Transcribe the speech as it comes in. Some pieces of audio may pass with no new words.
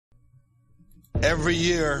Every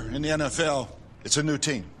year in the NFL, it's a new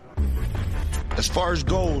team. As far as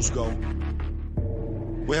goals go,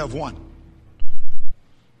 we have one.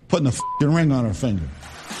 Putting a ring on our finger.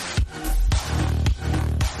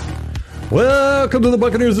 Welcome to the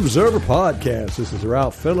Buccaneers Observer Podcast. This is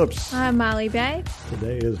Ralph Phillips. I'm Molly Bay.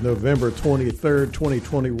 Today is November 23rd,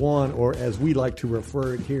 2021, or as we like to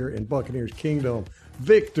refer it here in Buccaneers Kingdom,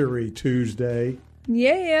 Victory Tuesday.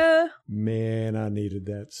 Yeah. Man, I needed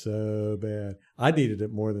that so bad. I needed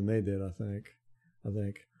it more than they did, I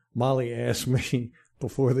think. Molly asked me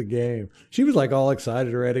before the game. She was like all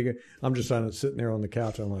excited already. I'm just sitting there on the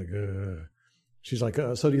couch. I'm like, ugh. She's like,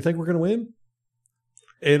 so do you think we're going to win?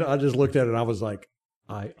 And I just looked at it and I was like,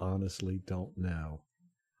 I honestly don't know.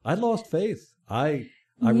 I lost faith. I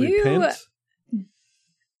repent.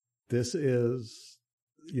 This is,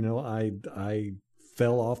 I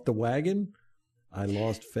fell off the wagon. I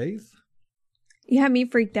lost faith. You had me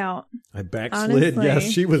freaked out. I backslid. Honestly. Yes,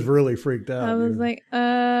 she was really freaked out. I was like,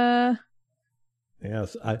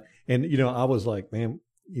 Yes. I was like, man,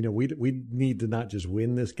 we need to not just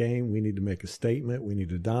win this game. We need to make a statement. We need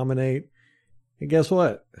to dominate. And guess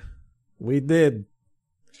what? We did.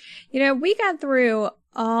 We got through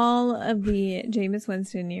all of the Jameis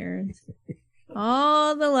Winston years,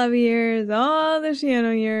 all the Love years, all the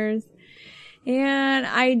Shannon years. And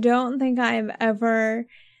I don't think I've ever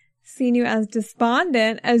seen you as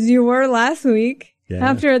despondent as you were last week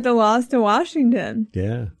after the loss to Washington.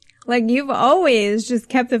 Yeah. Like you've always just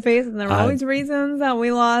kept the faith and there were always reasons that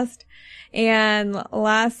we lost. And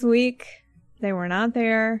last week they were not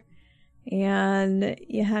there. And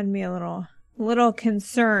you had me a little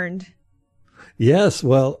concerned. Yes.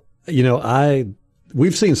 Well,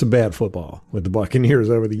 we've seen some bad football with the Buccaneers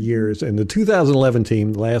over the years. And the 2011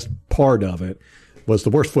 team, the last part of it, was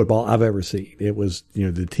the worst football I've ever seen. It was,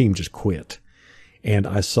 the team just quit. And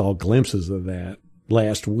I saw glimpses of that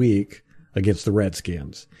last week against the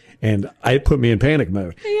Redskins. And it put me in panic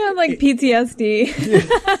mode. Yeah, like PTSD.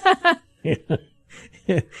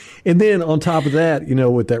 Yeah. And then on top of that,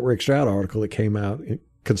 with that Rick Stroud article that came out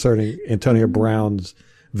concerning Antonio Brown's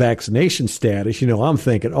vaccination status, I'm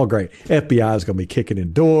thinking, oh, great, FBI is going to be kicking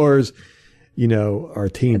in doors. Our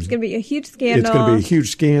team's It's going to be a huge scandal. It's going to be a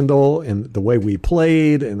huge scandal. And the way we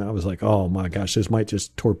played. And I was like, oh, my gosh, this might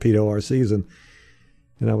just torpedo our season.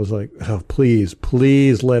 And I was like, oh, please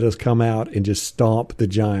let us come out and just stomp the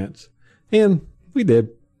Giants. And we did.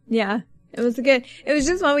 Yeah. It was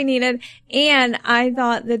just what we needed. And I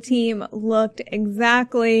thought the team looked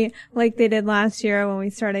exactly like they did last year when we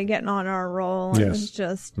started getting on our roll. Yes. It was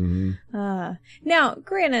just, now,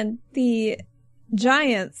 granted, the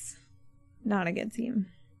Giants, not a good team.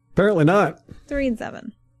 Apparently not.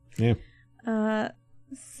 3-7. Yeah.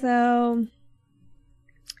 So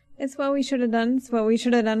it's what we should have done. It's what we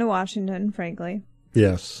should have done to Washington, frankly.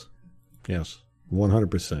 Yes.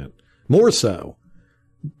 100%. More so,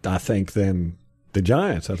 I think, than the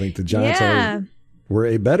Giants. I think the Giants were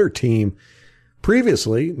a better team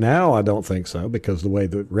previously. Now I don't think so because the way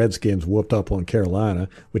the Redskins whooped up on Carolina,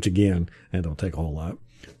 which again, that don't take a whole lot.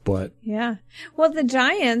 But yeah. Well, the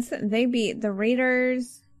Giants, they beat the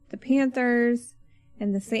Raiders, the Panthers,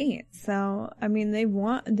 and the Saints. So, I mean, they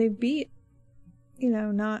beat,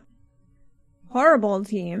 not horrible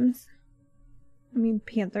teams. I mean,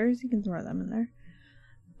 Panthers, you can throw them in there.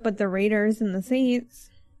 But the Raiders and the Saints,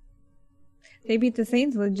 they beat the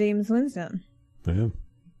Saints with Jameis Winston. Yeah.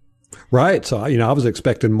 Right. So, I was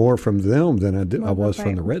expecting more from them than I was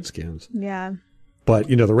from the Redskins. Yeah. But,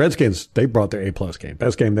 the Redskins, they brought their A-plus game.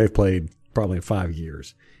 Best game they've played probably in 5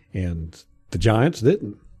 years. And the Giants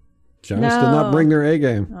didn't. Giants did not bring their A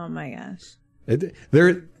game. Oh, my gosh.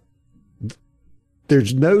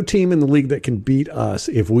 There's no team in the league that can beat us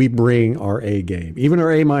if we bring our A game, even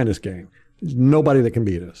our A-minus game. There's nobody that can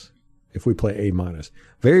beat us if we play A-minus.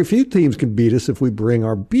 Very few teams can beat us if we bring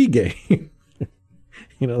our B game.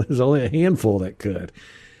 There's only a handful that could.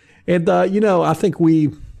 And, I think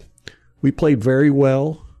we played very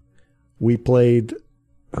well. We played,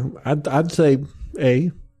 I'd say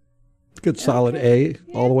A, good solid A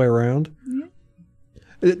all the way around.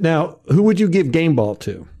 Yeah. Now, who would you give game ball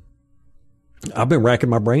to? I've been racking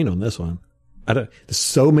my brain on this one.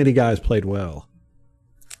 So many guys played well.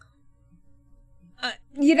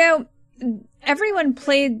 Everyone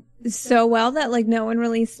played so well that no one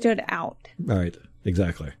really stood out. Right.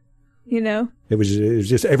 Exactly. It was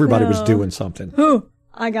just everybody was doing something. Who?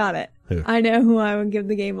 I got it. Who? I know who I would give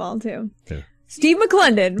the game ball to. Yeah. Steve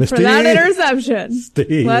McClendon for that interception.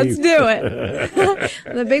 Steve. Let's do it.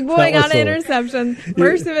 The big boy got an interception.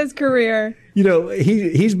 First of his career.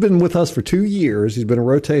 He's been with us for 2 years. He's been a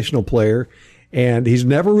rotational player. And he's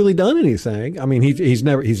never really done anything. I mean, he's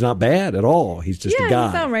not bad at all. He's just a guy.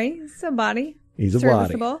 He's all right. He's a body. He's a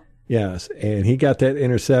body. Yes. And he got that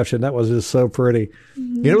interception. That was just so pretty.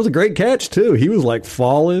 Mm-hmm. It was a great catch, too. He was like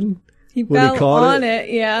falling. He fell on it.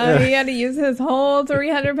 Yeah. He had to use his whole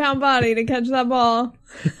 300-pound body to catch that ball.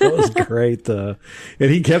 That was great. And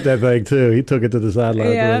he kept that thing, too. He took it to the sideline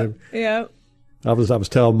with him. Yeah. I was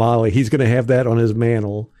telling Molly, he's going to have that on his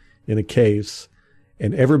mantle in a case.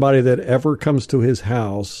 And everybody that ever comes to his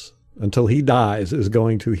house until he dies is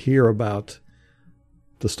going to hear about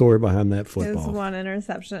the story behind that football. His one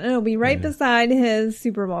interception. It'll be right beside his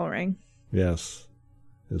Super Bowl ring. Yes.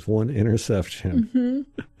 His one interception.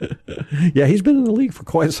 Mm-hmm. Yeah, he's been in the league for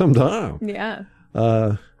quite some time. Yeah.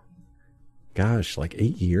 Gosh, like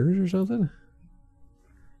 8 years or something?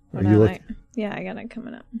 I got it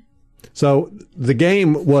coming up. So the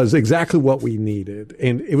game was exactly what we needed.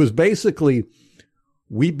 And it was basically...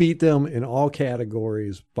 We beat them in all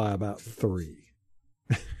categories by about 3,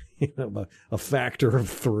 by a factor of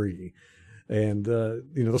 3. And,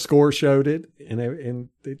 the score showed it. And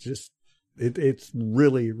it's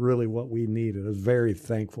really, really what we needed. I was very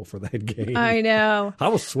thankful for that game. I know. I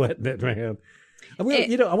was sweating it, man. I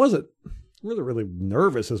mean, I wasn't really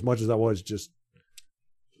nervous as much as I was just...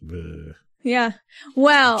 Yeah.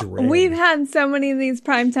 Well, we've had so many of these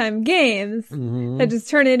primetime games that just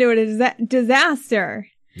turn into a disaster.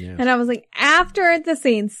 Yeah. And I was like, after the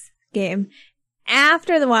Saints game,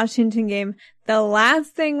 after the Washington game, the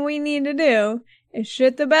last thing we need to do is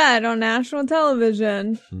shit the bed on national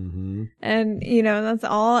television. Mm-hmm. And, that's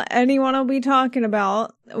all anyone will be talking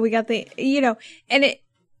about. We got and it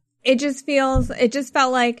just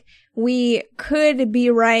felt like we could be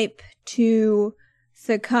ripe to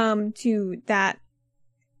succumb to that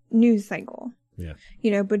news cycle.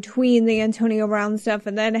 Yeah. Between the Antonio Brown stuff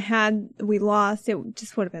and then had we lost, it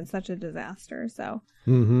just would have been such a disaster. So,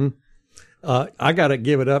 I got to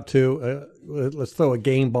give it up to, let's throw a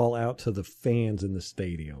game ball out to the fans in the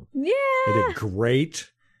stadium. Yeah. They did great.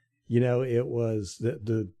 It was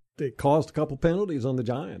it caused a couple penalties on the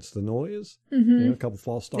Giants, the noise, a couple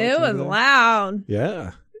false starts. It was loud.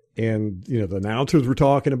 Yeah. And, the announcers were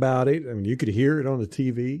talking about it. I mean, you could hear it on the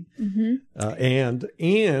TV. Mm-hmm.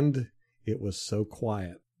 And it was so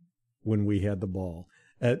quiet when we had the ball.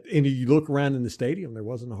 And you look around in the stadium, there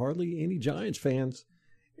wasn't hardly any Giants fans.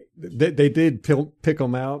 They did pick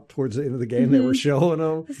them out towards the end of the game. Mm-hmm. They were showing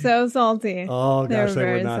them. So salty. Oh, gosh, they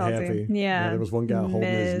were not salty. happy. Yeah. There was one guy holding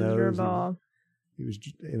his nose. He was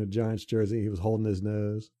in a Giants jersey. He was holding his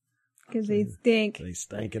nose. Because they stink. They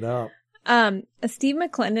stank it up. Steve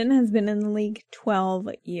McClendon has been in the league 12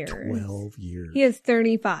 years. 12 years. He is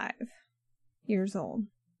 35 years old.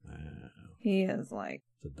 Wow. He is like...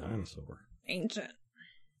 It's a dinosaur. Ancient.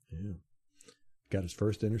 Yeah. Got his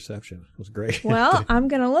first interception. It was great. Well, I'm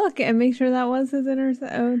going to look and make sure that was his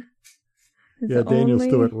interception. Yeah, Daniels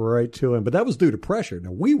threw it right to him. But that was due to pressure.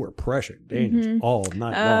 Now, we were pressured Daniels all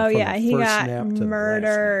night long. Oh, yeah. He got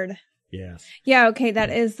murdered. Yes. Yeah, okay.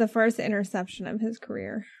 That is the first interception of his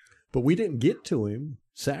career. But we didn't get to him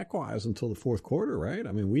sack-wise until the fourth quarter, right?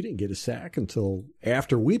 I mean, we didn't get a sack until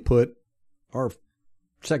after we put our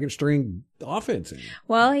second-string offense in.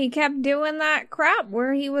 Well, he kept doing that crap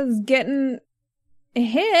where he was getting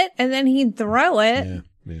hit and then he'd throw it.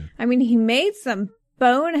 Yeah. I mean, he made some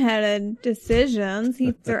boneheaded decisions.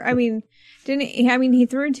 He threw 2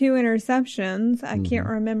 interceptions. I can't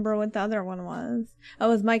remember what the other one was. Oh,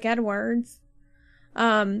 it was Mike Edwards.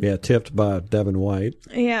 Tipped by Devin White.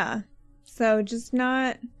 Yeah. So just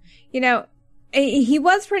not, he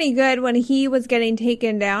was pretty good when he was getting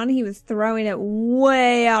taken down. He was throwing it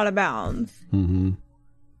way out of bounds. Mm-hmm.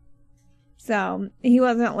 So he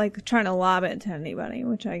wasn't like trying to lob it to anybody,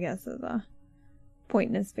 which I guess is a point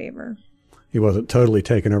in his favor. He wasn't totally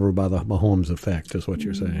taken over by the Mahomes effect, is what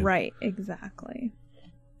you're saying. Right. Exactly.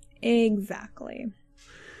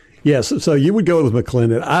 Yes, so you would go with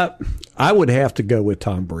McClendon. I would have to go with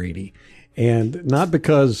Tom Brady. And not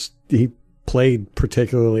because he played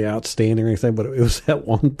particularly outstanding or anything, but it was that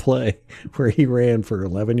one play where he ran for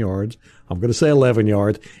 11 yards. I'm going to say 11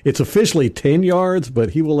 yards. It's officially 10 yards,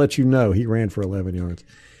 but he will let you know he ran for 11 yards.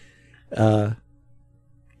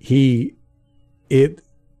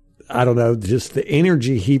 I don't know, just the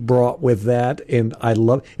energy he brought with that. And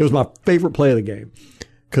it was my favorite play of the game.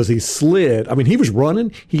 Because he slid. I mean, he was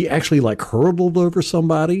running. He actually hurtled over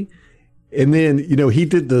somebody. And then, he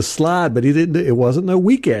did the slide, but it wasn't no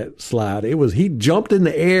weekend slide. He jumped in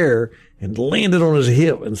the air and landed on his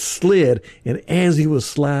hip and slid. And as he was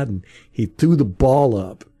sliding, he threw the ball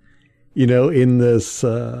up, in this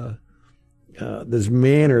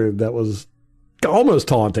manner that was almost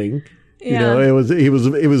taunting. You know, it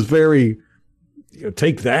was very,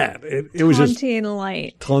 take that. It was just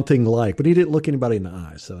taunting light, but he didn't look anybody in the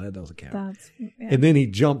eyes, so that doesn't count. And then he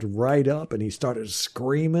jumped right up and he started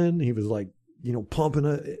screaming. He was like, pumping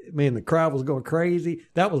it. Man, the crowd was going crazy.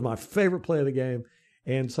 That was my favorite play of the game.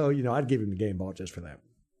 And so, I'd give him the game ball just for that.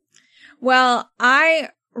 Well, I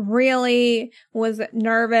really was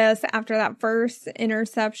nervous after that first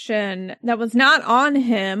interception. That was not on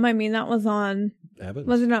him. I mean, that was on Evans.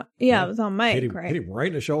 Was it not? Yeah, it was on Mike, Hit him right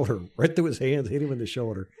in the shoulder, right through his hands, hit him in the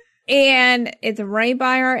shoulder. And it's right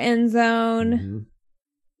by our end zone.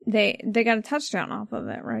 Mm-hmm. They got a touchdown off of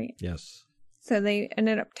it, right? Yes. So they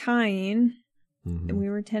ended up tying. Mm-hmm. And we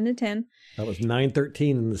were 10-10. That was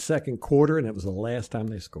 9-13 in the second quarter, and it was the last time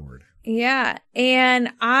they scored. Yeah. And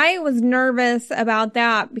I was nervous about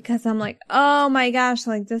that because I'm like, oh my gosh,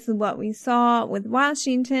 like this is what we saw with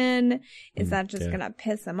Washington. Is that just going to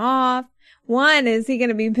piss him off? One, is he going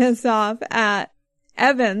to be pissed off at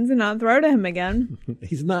Evans and not throw to him again?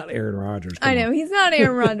 He's not Aaron Rodgers. I know, he's not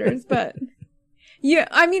Aaron Rodgers, but yeah,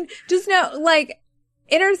 I mean, just know, like,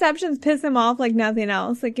 interceptions piss him off like nothing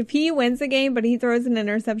else. Like if he wins the game, but he throws an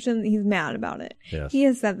interception, he's mad about it. Yes. He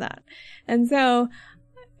has said that. And so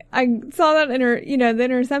I saw that the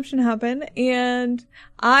interception happen, and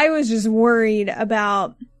I was just worried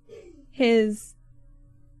about his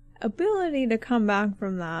ability to come back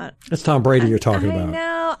from that. That's Tom Brady you're talking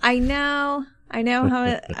about. I know how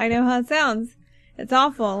it sounds. It's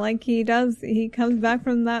awful. Like he comes back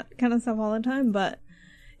from that kind of stuff all the time, but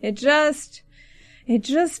it just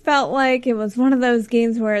felt like it was one of those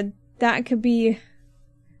games where that could be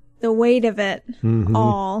the weight of it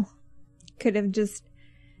all could have just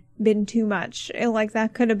been too much. Like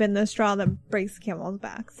that could have been the straw that breaks the camel's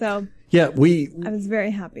back. So yeah, I was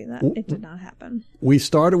very happy that it did not happen. We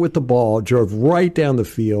started with the ball, drove right down the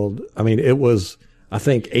field. I mean, it was, I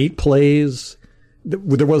think, 8 plays.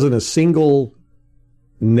 There wasn't a single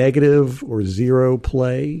negative or zero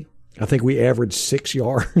play. I think we averaged 6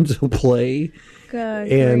 yards a play.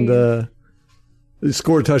 Good. And they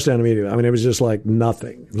scored a touchdown immediately. I mean, it was just like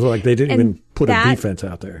nothing. It was like they didn't even put a defense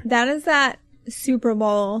out there. That is that Super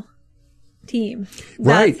Bowl team.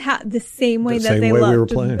 Right. That's the same way that they looked. We were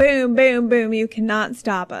just playing. boom, boom, boom. You cannot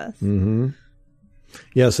stop us. Mm-hmm.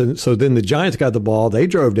 Yes, and so then the Giants got the ball. They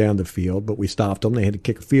drove down the field, but we stopped them. They had to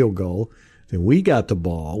kick a field goal. Then we got the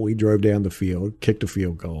ball. We drove down the field, kicked a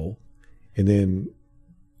field goal. And then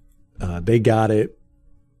they got it.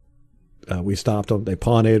 We stopped them. They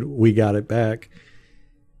punted. We got it back.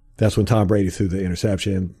 That's when Tom Brady threw the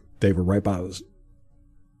interception. They were right by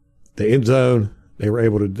the end zone. They were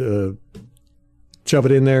able to shove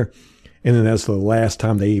it in there. And then that's the last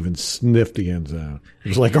time they even sniffed the end zone. It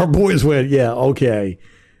was like our boys went, yeah, okay.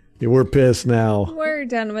 Yeah, we're pissed now. We're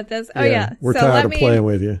done with this. Oh, yeah. We're tired of playing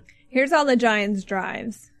with you. Here's all the Giants'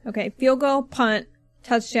 drives. Okay, field goal, punt,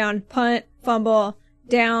 touchdown, punt, fumble,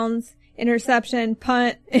 downs, interception,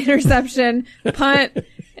 punt, interception, punt,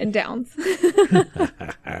 and downs.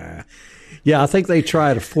 Yeah, I think they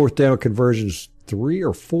tried a fourth down conversions 3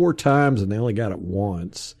 or 4 times, and they only got it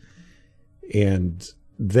once. And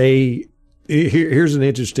here's an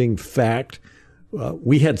interesting fact.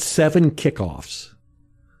 We had 7 kickoffs.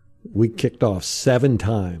 We kicked off 7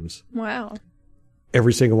 times. Wow.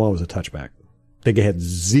 Every single one was a touchback. They had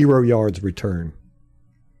 0 yards return.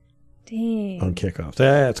 Dang. On kickoffs.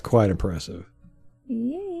 That's quite impressive.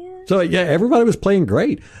 Yeah. So, yeah, everybody was playing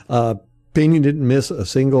great. Pinion didn't miss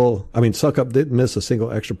Suckup didn't miss a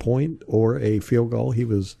single extra point or a field goal. He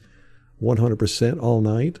was 100% all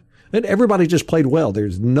night. And everybody just played well.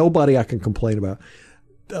 There's nobody I can complain about.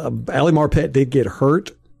 Ali Marpet did get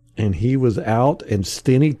hurt, and he was out, and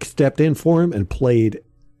Stinney stepped in for him and played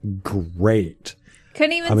great.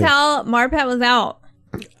 Couldn't even tell Marpet was out,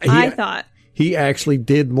 I thought. He actually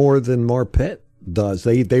did more than Marpet does.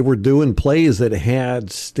 They were doing plays that had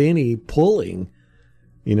Stinney pulling.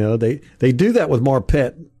 You know, they do that with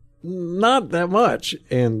Marpet, not that much.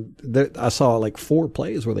 And I saw like 4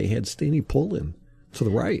 plays where they had Stinney pulling to the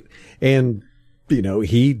right. And, you know,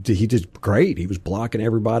 he did great. He was blocking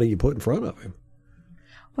everybody you put in front of him.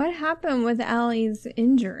 What happened with Ali's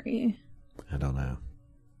injury? I don't know.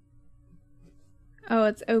 Oh,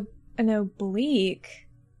 it's an oblique.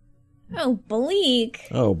 Oblique?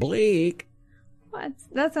 Oblique. What?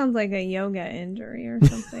 That sounds like a yoga injury or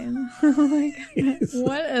something. Like,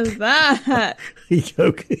 what is that?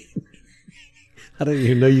 Yoga. I didn't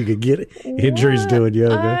even know you could get injuries doing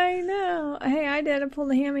yoga. I know. Hey, I did. I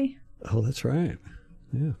pulled a hammy. Oh, that's right.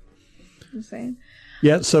 Yeah. Just saying.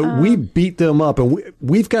 Yeah, so we beat them up, and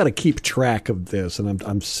we've got to keep track of this, and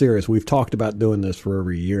I'm serious. We've talked about doing this for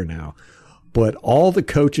over a year now. But all the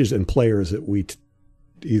coaches and players that we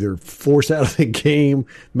either force out of the game,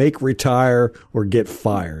 make retire, or get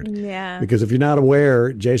fired. Yeah. Because if you're not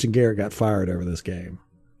aware, Jason Garrett got fired over this game.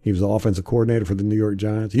 He was the offensive coordinator for the New York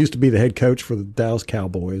Giants. He used to be the head coach for the Dallas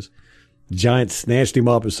Cowboys. Giants snatched him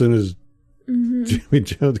up as soon as Jimmy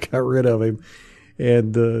Jones got rid of him.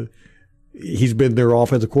 And he's been their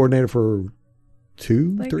offensive coordinator for 3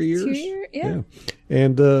 years. 2 years? Yeah.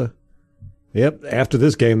 And, yep, after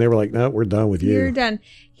this game, they were like, no, we're done with you. You're done.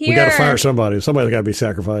 We got to fire somebody. Somebody's got to be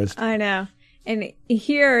sacrificed. I know. And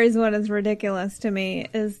here is what is ridiculous to me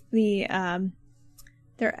is they're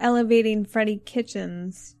elevating Freddie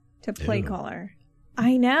Kitchens to play caller.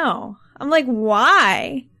 I know. I'm like,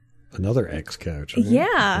 why? Another ex-coach. Right?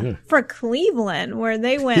 Yeah. For Cleveland, where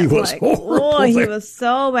they went He was horrible he there. was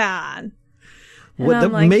so bad.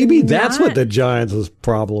 Maybe that's what the Giants'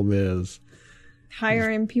 problem is.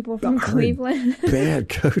 Hiring people from Cleveland. Bad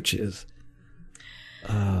coaches.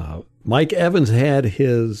 Mike Evans had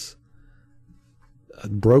his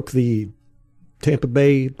broke the Tampa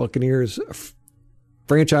Bay Buccaneers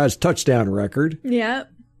franchise touchdown record.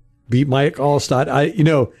 Yep. Beat Mike Allstott.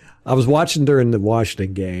 I was watching during the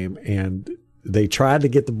Washington game, and they tried to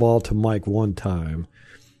get the ball to Mike one time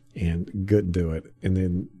and couldn't do it. And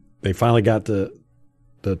then they finally got the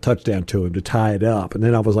touchdown to him to tie it up. And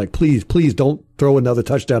then I was like, please don't throw another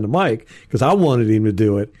touchdown to Mike, because I wanted him to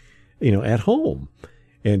do it, at home.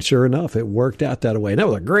 And sure enough, it worked out that way. And that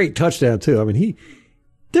was a great touchdown too. I mean,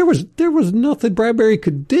 there was nothing Bradbury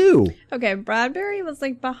could do. Okay, Bradbury was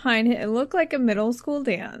like behind it. It looked like a middle school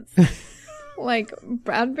dance.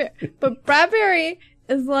 But Bradbury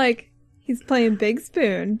is like, he's playing Big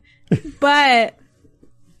Spoon, but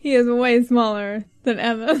he is way smaller than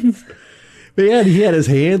Evans. Man, he had his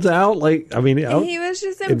hands out he was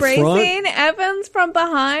just embracing Evans from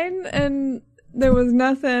behind, and there was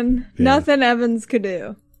nothing Evans could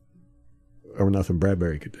do. Or nothing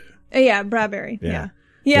Bradbury could do. Yeah, Bradbury. Yeah.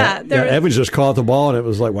 Evans just caught the ball, and it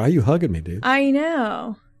was like, why are you hugging me, dude? I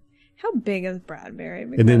know. How big is Bradbury?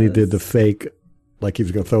 And then he did the fake, like he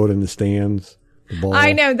was going to throw it in the stands. The ball.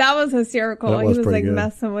 I know. That was hysterical. He was like good.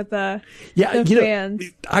 messing with the fans.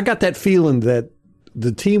 I got that feeling that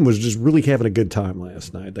the team was just really having a good time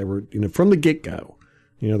last night. They were, from the get-go.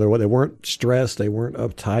 They weren't stressed. They weren't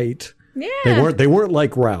uptight. Yeah. They weren't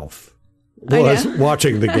like Ralph was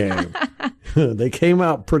watching the game. They came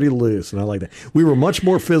out pretty loose, and I like that. We were much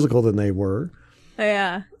more physical than they were.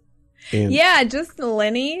 Yeah. And just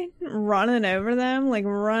Lenny running over them, like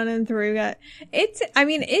running through.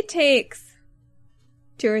 It takes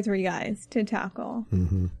 2 or 3 guys to tackle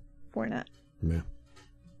Fournette. Yeah.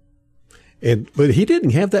 But he didn't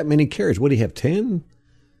have that many carries. What did he have, 10?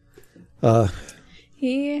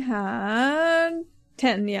 He had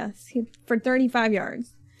 10, yes, for 35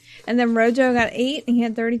 yards. And then Rojo got 8, and he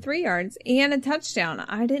had 33 yards and a touchdown.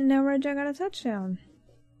 I didn't know Rojo got a touchdown.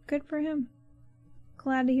 Good for him.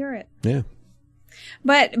 Glad to hear it. Yeah.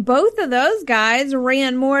 But both of those guys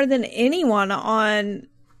ran more than anyone on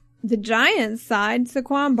the Giants side.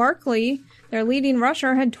 Saquon Barkley, their leading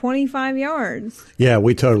rusher, had 25 yards. Yeah,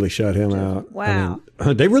 we totally shut him out. Wow.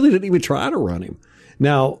 They really didn't even try to run him.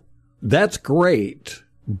 Now, that's great,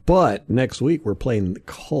 but next week we're playing the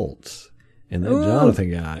Colts. And that Jonathan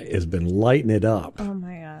guy has been lighting it up. Oh,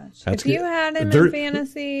 my gosh. If you had him in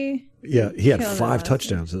fantasy. Yeah, he had 5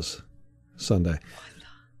 touchdowns this Sunday.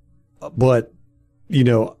 But,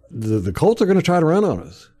 the Colts are going to try to run on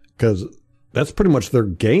us, because that's pretty much their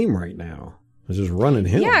game right now. It's just running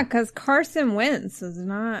him. Yeah, because Carson Wentz is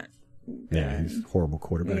not good. Yeah, he's a horrible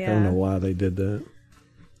quarterback. Yeah. I don't know why they did that.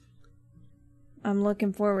 I'm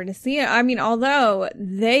looking forward to seeing it. Although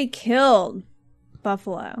they killed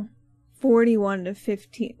Buffalo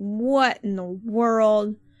 41-15. What in the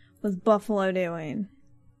world was Buffalo doing?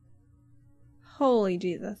 Holy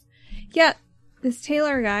Jesus. Yeah, this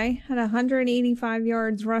Taylor guy had 185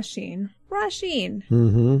 yards rushing.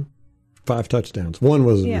 Mm-hmm. 5 touchdowns. 1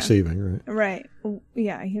 was receiving, right? Right.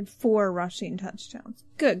 Yeah, he had 4 rushing touchdowns.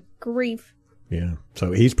 Good grief. Yeah.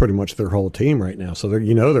 So he's pretty much their whole team right now. So they're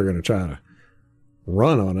going to try to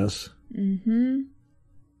run on us. Mm-hmm.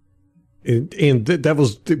 And that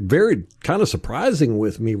was very kind of surprising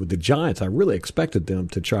with me with the Giants. I really expected them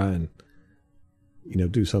to try and,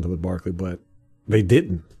 do something with Barkley, but they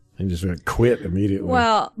didn't. They just quit immediately.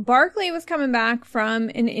 Well, Barkley was coming back from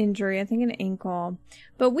an injury, I think an ankle.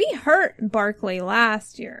 But we hurt Barkley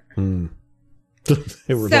last year. So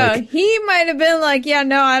he might have been like, yeah,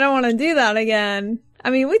 no, I don't want to do that again.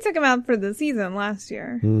 We took him out for the season last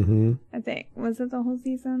year. Mm-hmm. I think. Was it the whole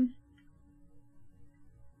season?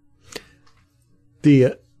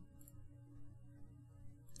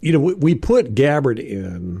 you know, we put Gabbard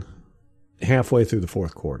in halfway through the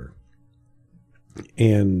fourth quarter.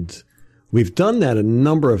 And we've done that a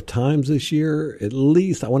number of times this year, at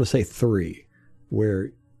least I want to say 3,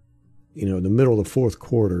 where, you know, in the middle of the fourth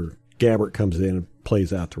quarter, Gabbard comes in and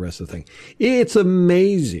plays out the rest of the thing. It's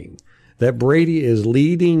amazing that Brady is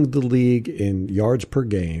leading the league in yards per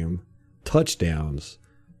game, touchdowns,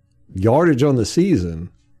 yardage on the season,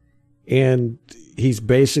 and he's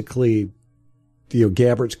basically, you know,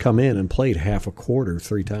 Gabbard's come in and played half a quarter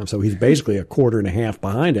 3 times. So he's basically a quarter and a half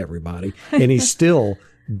behind everybody, and he's still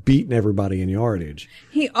beating everybody in yardage.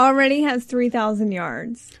 He already has 3,000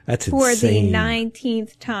 yards. That's for insane. the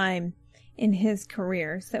 19th time in his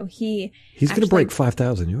career. So he's going to break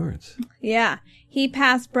 5,000 yards. Yeah. He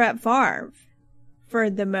passed Brett Favre for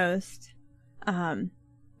the most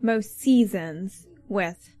seasons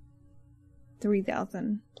with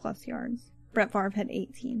 3,000 plus yards. Brett Favre had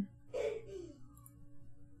 18.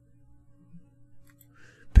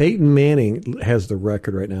 Peyton Manning has the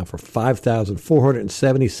record right now for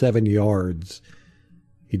 5,477 yards.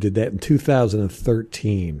 He did that in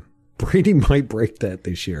 2013. Brady might break that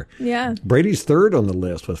this year. Yeah. Brady's third on the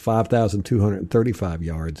list with 5,235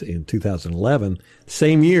 yards in 2011.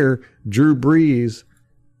 Same year, Drew Brees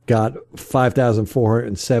got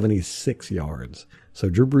 5,476 yards. So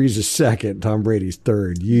Drew Brees is second, Tom Brady's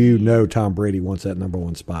third. You know Tom Brady wants that number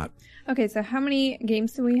 1 spot. Okay, so how many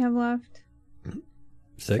games do we have left?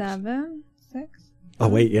 6? 7? 6? Oh,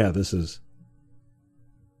 wait, yeah, this is...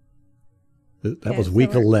 That Okay, was so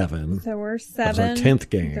week we're- 11. So we're 7. That was our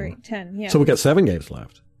 10th game. 10, yeah. So we got 7 games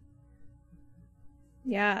left.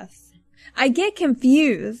 Yes. I get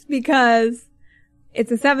confused because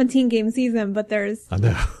it's a 17-game season, but there's I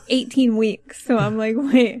know. 18 weeks. So I'm like,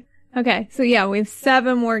 wait. Okay, so yeah, we have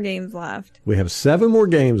 7 more games left. We have 7 more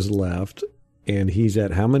games left, and he's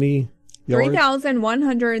at how many yards?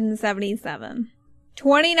 3,177.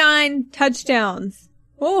 29 touchdowns.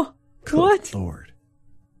 Oh, Good what? Lord.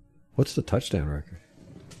 What's the touchdown record?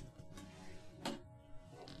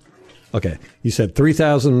 Okay, you said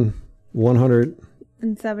 3,100.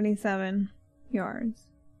 And 77 yards.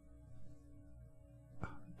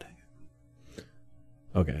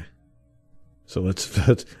 Okay. So let's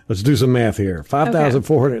do some math here.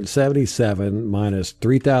 5,477 minus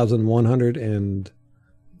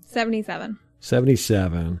 3,177.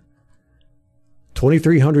 77.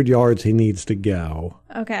 2,300 yards he needs to go.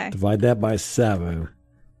 Okay. Divide that by 7.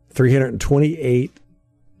 328.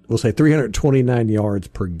 We'll say 329 yards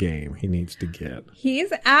per game he needs to get.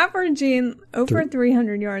 He's averaging over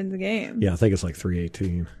 300 yards a game. Yeah, I think it's like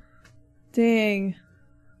 318. Dang.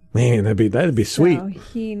 Man, that'd be sweet. So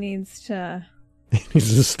he needs to, He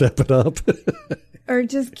needs to step it up. or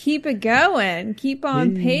just keep it going. Keep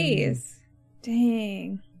on pace.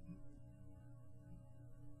 Dang.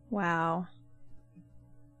 Wow.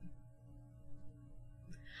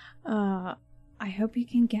 I hope you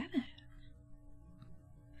can get it.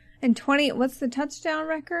 And what's the touchdown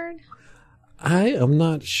record? I am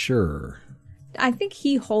not sure. I think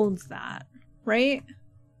he holds that, right?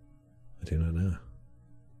 I do not know.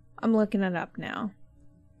 I'm looking it up now.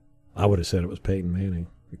 I would have said it was Peyton Manning,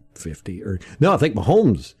 50 or no. I think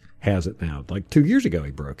Mahomes has it now. Like 2 years ago,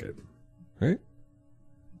 he broke it, right?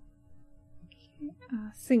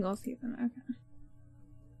 Single season, okay.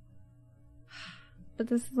 But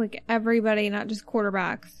this is like everybody, not just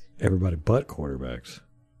quarterbacks. Everybody but quarterbacks.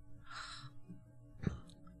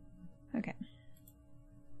 Okay.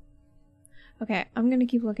 Okay, I'm going to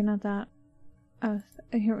keep looking at that.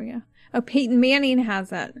 Here we go. Oh, Peyton Manning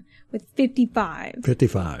has it with 55.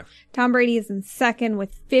 55. Tom Brady is in second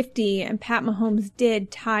with 50, and Pat Mahomes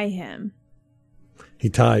did tie him. He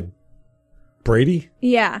tied Brady?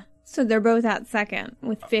 Yeah, so they're both at second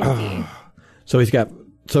with 50. So he's got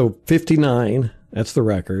 59. That's the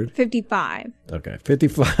record. 55. Okay,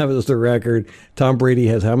 55 is the record. Tom Brady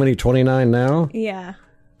has how many? 29 now? Yeah.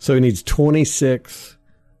 So he needs 26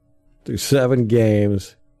 through 7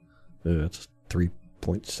 games. That's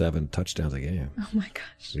 3.7 touchdowns a game. Oh my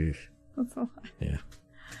gosh. Jeez. That's a lot. Yeah.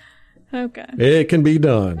 Okay. It can be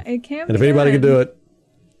done. It can And be if anybody can done. do it,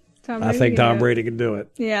 Tom I Brady think can Tom do it. Brady can do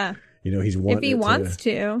it. Yeah. You know, he's wanting If he wants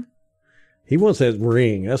to. He wants that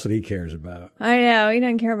ring. That's what he cares about. I know. He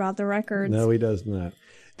doesn't care about the records. No, he does not.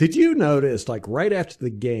 Did you notice, like right after the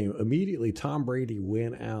game, immediately Tom Brady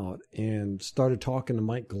went out and started talking to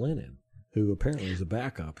Mike Glennon, who apparently is a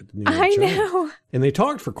backup at the New York I Giants. know. And they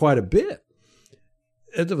talked for quite a bit.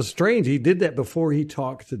 It was strange. He did that before he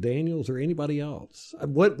talked to Daniels or anybody else.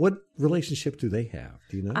 What relationship do they have?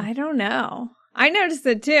 Do you know? I don't know. I noticed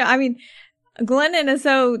it too. I mean, Glennon is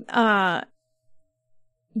so,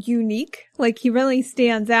 unique. Like, he really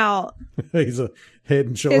stands out. He's a head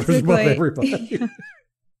and shoulders above Physically. everybody.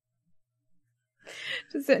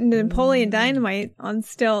 Just a Napoleon Dynamite on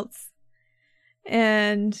stilts.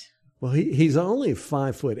 And Well, he's only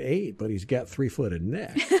 5'8", but he's got 3 foot of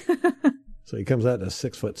neck. So he comes out to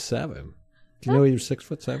 6'7". Do you know he was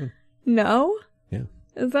 6'7"? no? Yeah.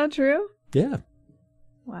 Is that true? Yeah.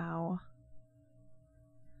 Wow.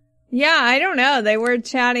 Yeah, I don't know. They were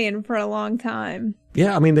chatting for a long time.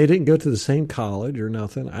 Yeah, I mean, they didn't go to the same college or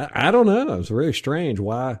nothing. I don't know. It was very strange.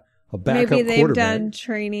 Why a backup Maybe they've quarterback? done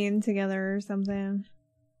training together or something.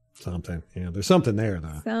 Something. Yeah, there's something there,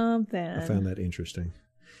 though. Something. I found that interesting.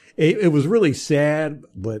 It was really sad,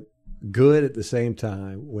 but good at the same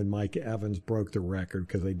time when Mike Evans broke the record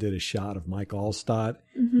because they did a shot of Mike Allstott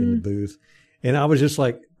in the booth. And I was just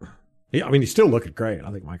like, yeah, I mean, he's still looking great.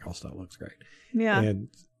 I think Mike Allstott looks great. Yeah. And,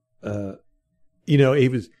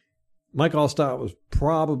 Mike Allstott was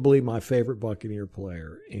probably my favorite Buccaneer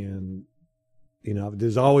player. And,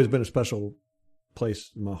 there's always been a special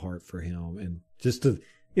place in my heart for him. And just to,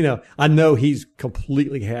 I know he's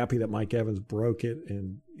completely happy that Mike Evans broke it.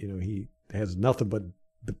 And, he has nothing but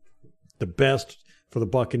the best for the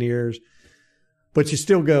Buccaneers. But you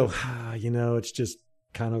still go, it's just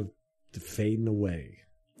kind of fading away.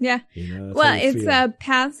 Yeah. That's Well, how you it's feel. a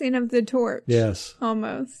passing of the torch. Yes.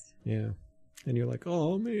 Almost. Yeah. And you're like,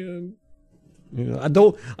 oh man, I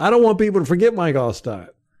don't want people to forget Mike Allstott.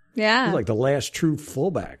 Yeah. He's like the last true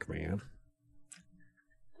fullback, man.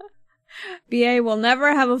 BA will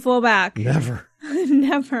never have a fullback. Never.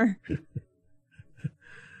 Never.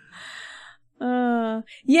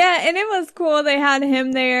 Yeah, and it was cool. They had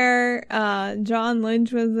him there. John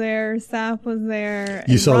Lynch was there. Sapp was there.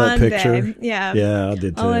 You and saw that Rondé. picture? Yeah. Yeah, I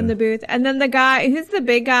did too. All in the booth. And then the guy, who's the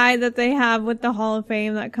big guy that they have with the Hall of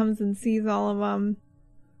Fame that comes and sees all of them?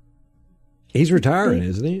 He's retiring,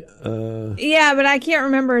 isn't he? Yeah, but I can't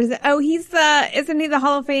remember. Isn't he the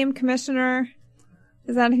Hall of Fame commissioner?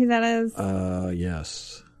 Is that who that is?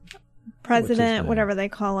 Yes. President, name? whatever they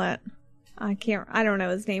call it. I don't know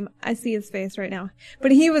his name. I see his face right now.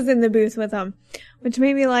 But he was in the booth with them, which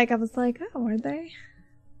made me I was like, oh, are they?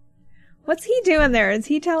 What's he doing there? Is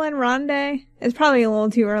he telling Rondé? It's probably a little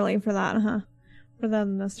too early for that, huh? For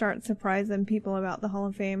them to start surprising people about the Hall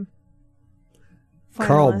of Fame.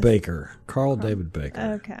 Carl finalists. Baker. Carl David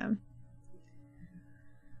Baker. Okay.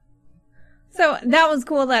 So that was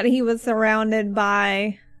cool that he was surrounded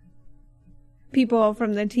by people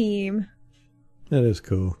from the team. That is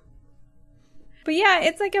cool. But yeah,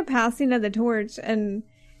 it's like a passing of the torch, and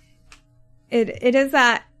it is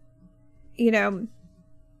that,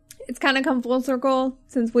 it's kind of come full circle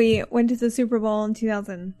since we went to the Super Bowl in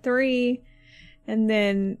 2003, and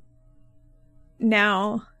then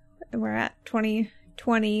now we're at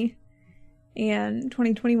 2020 and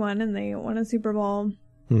 2021, and they won a Super Bowl.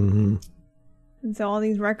 Mm-hmm. And so all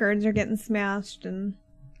these records are getting smashed, and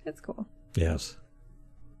it's cool. Yes.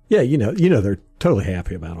 Yeah, they're totally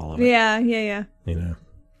happy about all of it. Yeah. I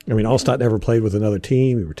mean, Allstott never played with another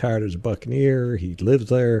team. He retired as a Buccaneer. He lives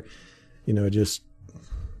there. Same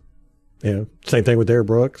thing with Derrick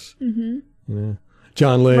Brooks. Mm-hmm.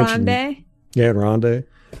 John Lynch. Rondé. And Rondé.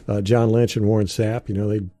 John Lynch and Warren Sapp,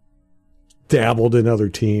 they dabbled in other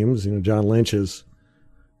teams. John Lynch is,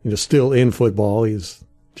 still in football. He's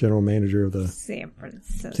general manager of the San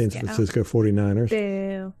Francisco. San Francisco 49ers.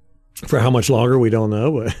 Boo. For how much longer, we don't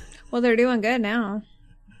know. But Well, they're doing good now.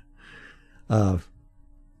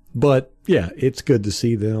 But yeah, it's good to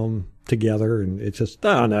see them together, and it's just,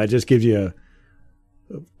 I don't know, it just gives you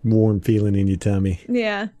a warm feeling in your tummy.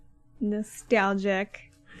 Yeah.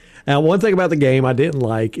 Nostalgic. Now, one thing about the game I didn't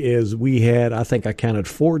like is we had, I think I counted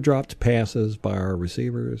 4 dropped passes by our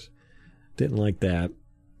receivers. Didn't like that.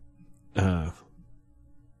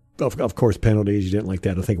 Of course, penalties, you didn't like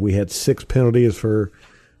that. I think we had 6 penalties for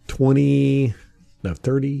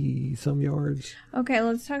 30-some yards. Okay,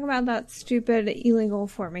 let's talk about that stupid illegal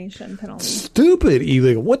formation penalty. Stupid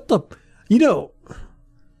illegal. What the,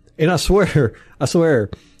 and I swear,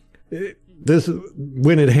 this,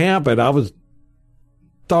 when it happened, I was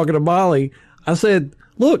talking to Molly. I said,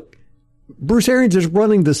 look, Bruce Arians is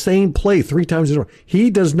running the same play 3 times in a row.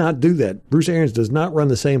 He does not do that. Bruce Arians does not run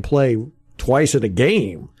the same play twice in a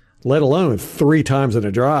game, let alone 3 times in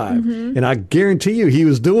a drive. Mm-hmm. And I guarantee you he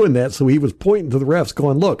was doing that, so he was pointing to the refs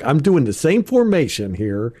going, look, I'm doing the same formation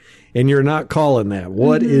here, and you're not calling that.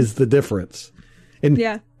 What is the difference?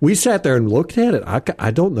 And we sat there and looked at it.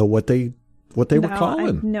 I don't know what they were calling. I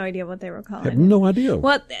have no idea what they were calling. I have no idea.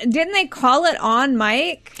 Well, didn't they call it on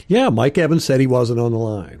Mike? Yeah, Mike Evans said he wasn't on the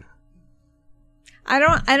line. I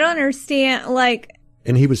don't understand,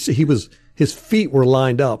 And his his feet were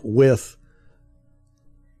lined up with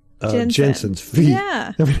Jensen's feet.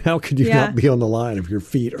 Yeah. I mean, how could you not be on the line if your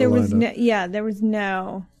feet are lined up? There was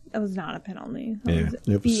no. It was not a penalty. It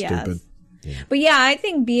was BS. stupid. Yeah. But yeah, I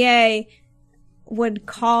think BA would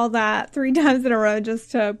call that 3 times in a row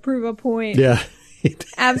just to prove a point. Yeah.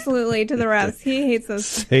 Absolutely, to the refs. He hates us.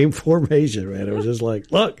 Same formation, man. It was just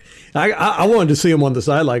like, look, I wanted to see him on the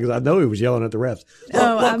sideline because I know he was yelling at the refs.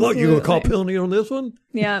 Look, you going to call penalty on this one?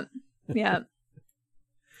 Yeah. Yeah.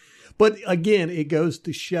 But again, it goes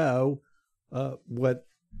to show what,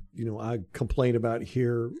 I complain about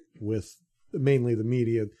here with mainly the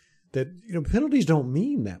media, that, penalties don't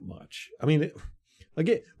mean that much. I mean,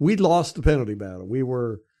 again, we lost the penalty battle. We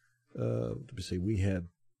were, let me see, we had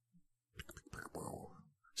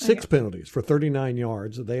 6 penalties for 39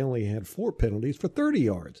 yards. They only had 4 penalties for 30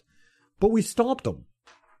 yards. But we stopped them.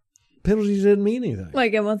 Penalties didn't mean anything.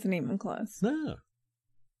 Like, it wasn't even close. No.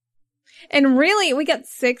 And really, we got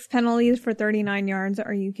 6 penalties for 39 yards.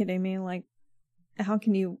 Are you kidding me? Like, how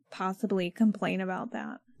can you possibly complain about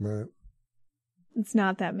that? Right. It's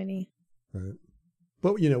not that many. Right.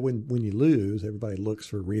 But, when you lose, everybody looks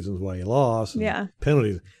for reasons why you lost. Yeah.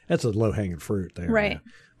 Penalties, that's a low-hanging fruit there. Right. Man.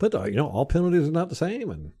 But, all penalties are not the same.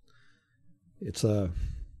 And it's,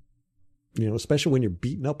 especially when you're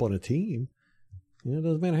beating up on a team, it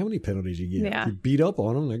doesn't matter how many penalties you get. Yeah. If you beat up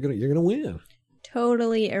on them, you're going to win.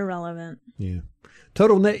 Totally irrelevant. Yeah.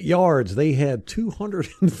 Total net yards, they had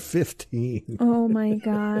 215. Oh, my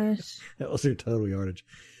gosh. That was their total yardage.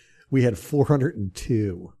 We had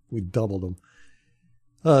 402. We doubled them.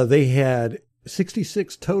 They had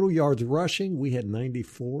 66 total yards rushing. We had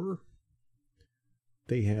 94.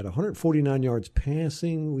 They had 149 yards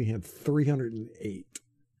passing. We had 308.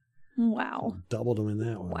 Wow. Doubled them in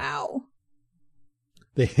that one. Wow.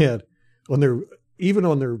 They had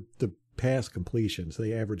the pass completions,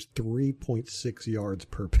 they averaged 3.6 yards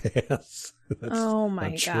per pass. That's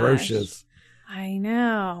atrocious. Gosh. I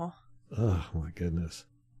know. Oh my goodness.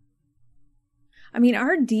 I mean,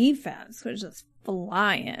 our defense was just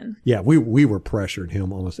flying. Yeah, we were pressuring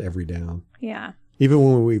him almost every down. Yeah. Even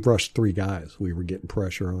when we rushed 3 guys, we were getting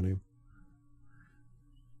pressure on him.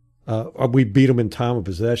 We beat them in time of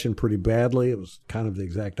possession pretty badly. It was kind of the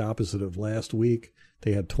exact opposite of last week.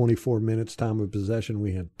 They had 24 minutes time of possession.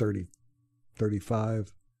 We had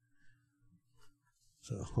 35.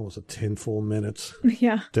 So almost a 10 full minutes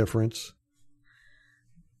difference.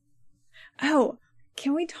 Oh,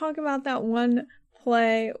 can we talk about that one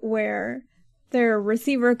play where their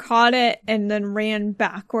receiver caught it and then ran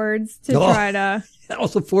backwards to try to... That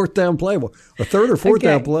was a 4th down play. A 3rd or 4th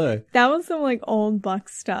down play. That was some old Buck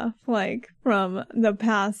stuff, from the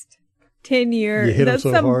past 10 years. You hit That's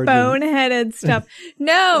him so some hard, boneheaded stuff.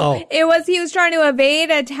 No, he was trying to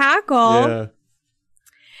evade a tackle.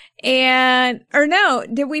 Yeah.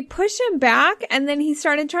 Did we push him back and then he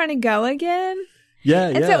started trying to go again? Yeah,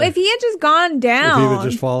 and so if he had just gone down, if he had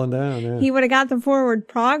just fallen down, he would have got the forward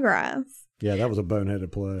progress. Yeah, that was a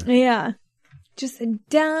boneheaded play. Yeah. Just a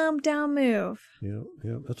dumb move. Yeah.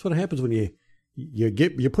 That's what happens when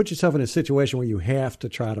you put yourself in a situation where you have to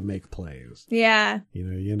try to make plays. Yeah.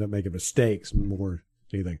 You end up making mistakes more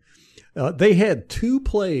than anything. They had 2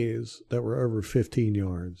 plays that were over 15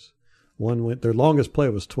 yards. Their longest play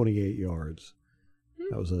was 28 yards.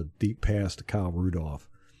 That was a deep pass to Kyle Rudolph.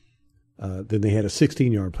 Then they had a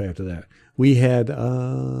 16-yard play after that. We had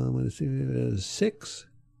 6.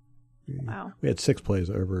 Wow. We had 6 plays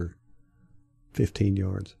over 15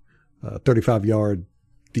 yards. 35-yard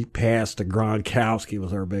deep pass to Gronkowski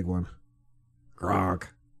was our big one. Gronk.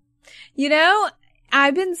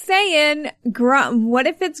 I've been saying, what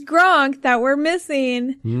if it's Gronk that we're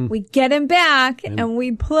missing? We get him back and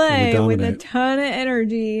we play with a ton of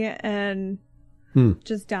energy and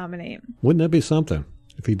just dominate. Wouldn't that be something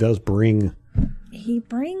if he does bring... He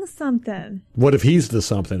brings something. What if he's the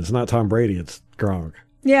something? It's not Tom Brady, it's Gronk.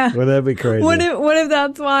 Yeah. Wouldn't that be crazy? What if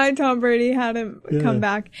that's why Tom Brady had him come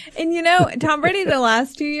back? And Tom Brady the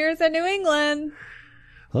last 2 years at New England.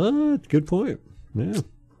 Good point. Yeah.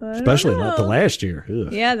 Especially not the last year.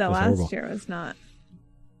 Ugh, yeah, the last year was not.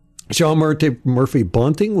 Sean Murphy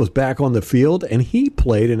Bunting was back on the field, and he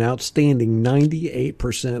played an outstanding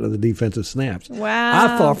 98% of the defensive snaps. Wow.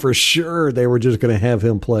 I thought for sure they were just going to have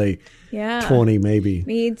him play 20 maybe.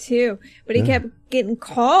 Me too. But he kept getting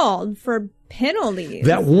called for penalties.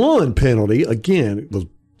 That one penalty, again, was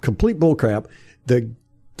complete bullcrap.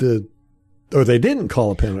 Or they didn't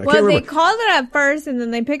call a penalty. Well, they called it at first, and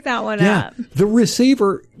then they picked that one up. The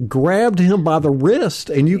receiver grabbed him by the wrist,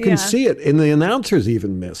 and you can see it. And the announcers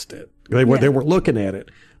even missed it. They weren't looking at it.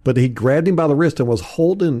 But he grabbed him by the wrist and was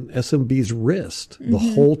holding SMB's wrist the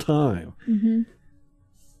whole time. Mm-hmm.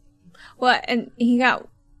 Well, and he got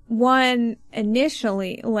one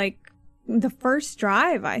initially, like the first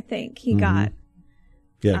drive, I think he got.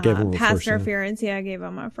 Yeah, gave him a pass first down. interference. Yeah, I gave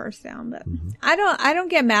him a first down, but I don't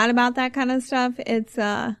get mad about that kind of stuff. It's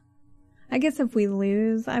I guess if we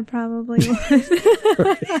lose, I probably would.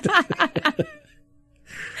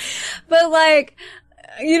 But like,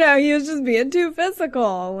 you know, he was just being too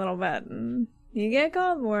physical a little bit, and you get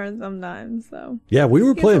called for it sometimes. So yeah, we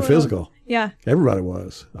were playing physical. Yeah, everybody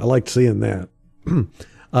was. I liked seeing that.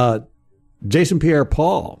 Jason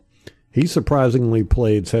Pierre-Paul. He surprisingly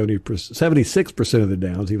played 76% of the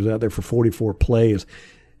downs. He was out there for 44 plays.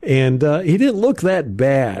 And he didn't look that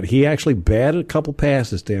bad. He actually batted a couple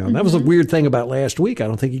passes down. That was a weird thing about last week. I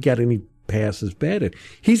don't think he got any passes batted.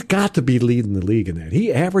 He's got to be leading the league in that.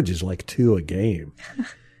 He averages like 2 a game.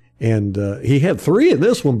 And he had 3 in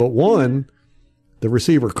this one, but 1, the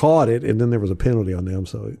receiver caught it, and then there was a penalty on them,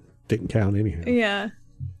 so it didn't count anyhow. Yeah.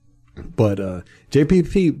 But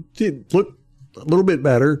JPP did look a little bit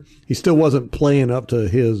better. He still wasn't playing up to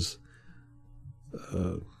his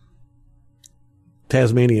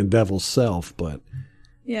Tasmanian Devil self, but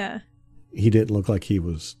yeah, he didn't look like he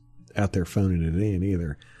was out there phoning it in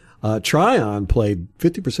either. Tryon played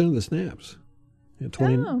 50% of the snaps.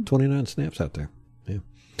 29 snaps out there. Yeah.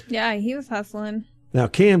 Yeah, he was hustling. Now,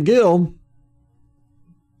 Cam Gill,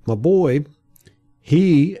 my boy,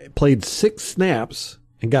 he played 6 snaps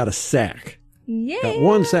and got a sack. Yeah. Got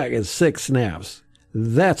 1 sack and 6 snaps.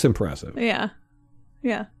 That's impressive. Yeah.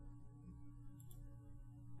 Yeah.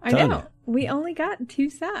 I Tanya. know. We only got 2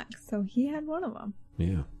 sacks, so he had one of them.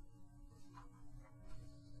 Yeah.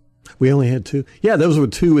 We only had 2. Yeah, those were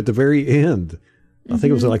 2 at the very end. I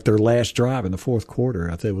think it was like their last drive in the fourth quarter.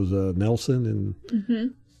 I think it was Nelson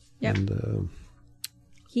and Yep. and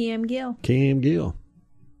Cam Gill. Cam Gill.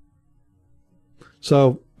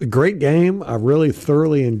 So, a great game. I really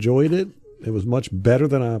thoroughly enjoyed it. It was much better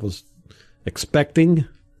than I was expecting,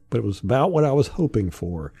 but it was about what I was hoping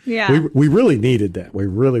for. Yeah. We really needed that. We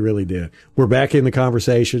really, really did. We're back in the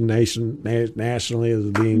conversation nationally as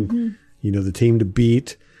being, you know, the team to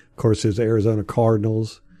beat. Of course, there's the Arizona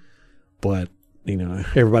Cardinals, but, you know,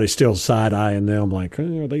 everybody's still side-eyeing them like,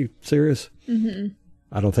 are they serious?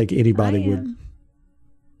 I don't think anybody would.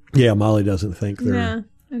 Yeah, Molly doesn't think they're, Yeah.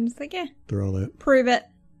 I'm just like, yeah, they're all that. prove it.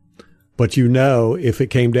 But you know, if it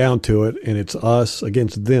came down to it and it's us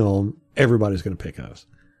against them, everybody's going to pick us.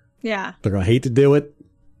 Yeah. They're going to hate to do it,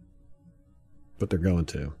 but they're going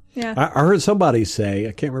to. Yeah. I heard somebody say,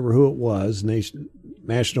 I can't remember who it was,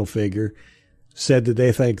 national figure, said that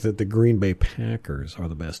they think that the Green Bay Packers are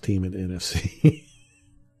the best team in the NFC.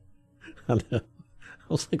 I know. I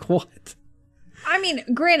was like, what? I mean,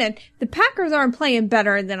 granted, the Packers aren't playing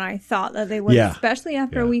better than I thought that they would, especially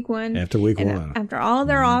after week 1. After week and 1. After all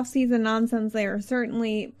their off-season nonsense, they are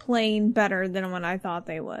certainly playing better than what I thought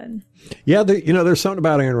they would. Yeah, you know, there's something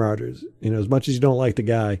about Aaron Rodgers. You know, as much as you don't like the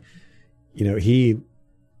guy, you know,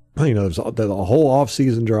 there's the whole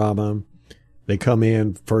off-season drama. They come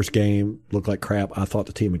in, first game, look like crap. I thought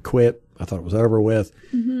the team had quit. I thought it was over with.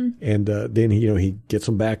 And then, he gets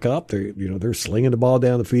them back up. They're slinging the ball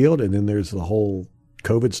down the field. And then there's the whole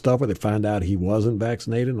COVID stuff where they find out he wasn't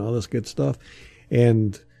vaccinated and all this good stuff.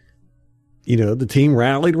 And, you know, the team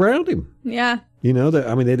rallied around him. Yeah. You know,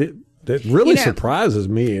 that really surprises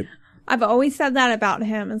me. I've always said that about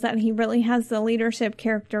him, is that he really has the leadership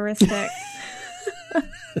characteristics.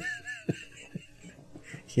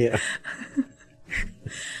 Yeah.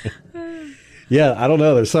 Yeah, I don't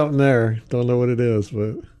know. There's something there. Don't know what it is,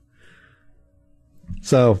 but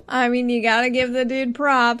so. I mean, you got to give the dude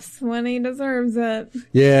props when he deserves it.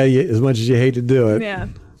 Yeah, as much as you hate to do it. Yeah.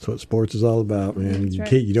 That's what sports is all about, man. That's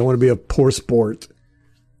right. You don't want to be a poor sport.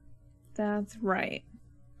 That's right.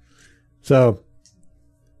 So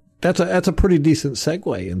that's a pretty decent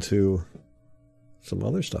segue into some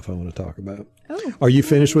other stuff I want to talk about. Oh. Are you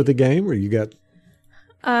finished with the game, or you got?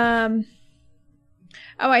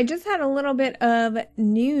 I just had a little bit of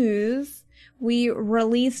news. We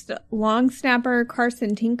released long snapper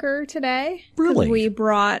Carson Tinker today. Really? We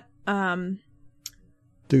brought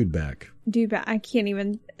Dude back. I can't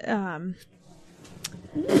even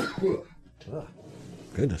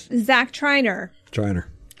Goodness. Zach Triner.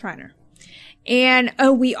 Triner. And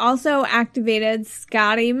we also activated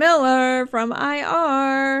Scotty Miller from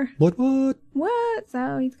IR. What?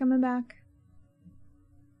 So he's coming back.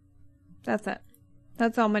 That's it.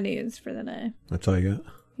 That's all my news for the day. That's all you got?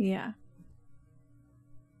 Yeah.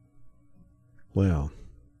 Wow.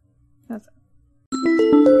 That's it.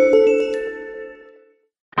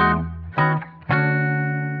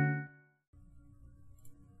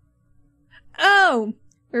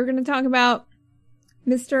 we're going to talk about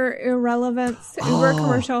Mr. Irrelevant's Uber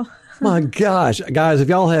commercial. My gosh. Guys, if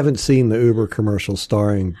y'all haven't seen the Uber commercial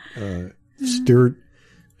starring Stuart,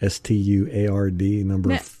 S-T-U-A-R-D,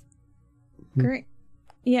 Great.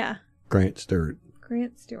 Yeah. Grant Stewart.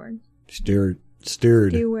 Grant Stewart. Stewart.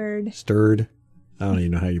 I don't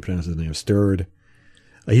even know how you pronounce his name. Stewart.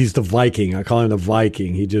 He's the Viking. I call him the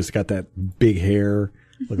Viking. He just got that big hair,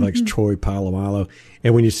 look like Troy Polamalu.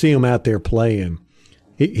 And when you see him out there playing,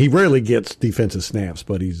 he rarely gets defensive snaps,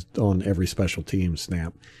 but he's on every special team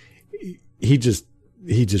snap. He just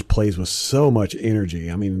plays with so much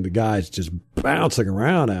energy. I mean, the guy's just bouncing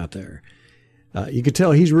around out there. You could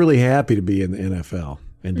tell he's really happy to be in the NFL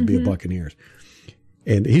and to be a Buccaneers.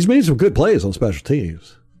 And he's made some good plays on special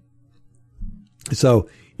teams. So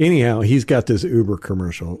anyhow, he's got this Uber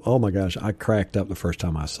commercial. Oh my gosh, I cracked up the first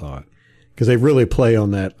time I saw it because they really play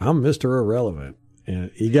on that. I'm Mr. Irrelevant, and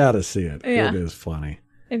you got to see it. Yeah. It is funny.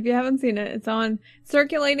 If you haven't seen it, it's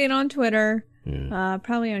circulating on Twitter,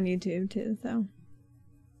 probably on YouTube too. So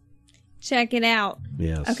check it out.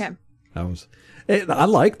 Yes. Okay. I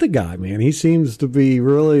like the guy, man. He seems to be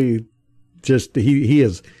really just he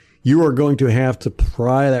is. You are going to have to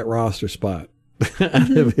pry that roster spot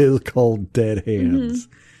out of his cold, dead hands.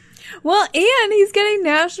 Well, and he's getting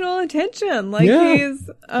national attention. Like he's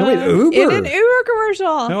Uber. in an Uber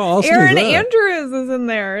commercial. How awesome Aaron is that? Andrews is in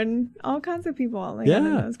there, and all kinds of people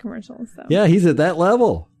in those commercials. So. Yeah, he's at that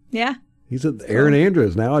level. Yeah. He's at Aaron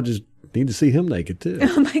Andrews. Now I just need to see him naked, too.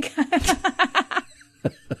 Oh, my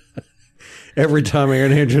God. Every time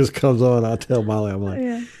Aaron Andrews comes on, I tell Molly, I'm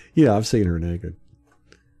like, yeah, I've seen her naked.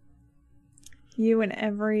 You and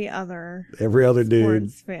every other dude.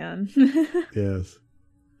 sports fan. Yes.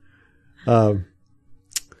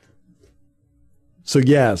 So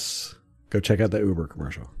yes, go check out the Uber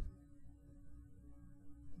commercial.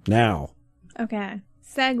 Now. Okay.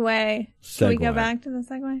 Segue. Should we go back to the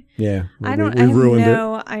segue? Yeah. I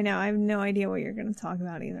have no idea what you're going to talk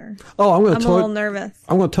about either. Oh, I'm a little nervous.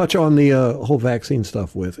 I'm going to touch on the whole vaccine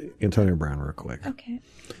stuff with Antonio Brown real quick. Okay.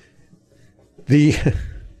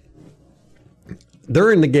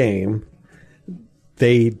 During the game,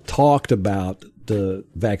 they talked about the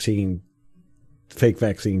fake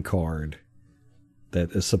vaccine card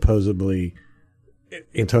that is supposedly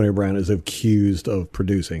Antonio Brown is accused of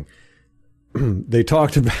producing. They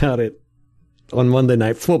talked about it on Monday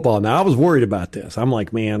Night Football. Now, I was worried about this. I'm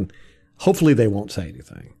like, man, hopefully they won't say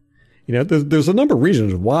anything. You know, there's a number of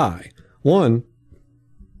reasons why. One,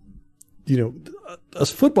 you know,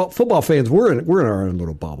 us football fans, we're in our own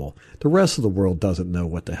little bubble. The rest of the world doesn't know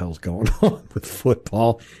what the hell's going on with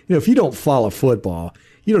football. You know, if you don't follow football,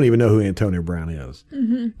 you don't even know who Antonio Brown is.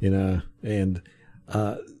 Mm-hmm. You know, and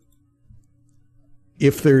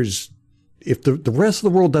if the rest of the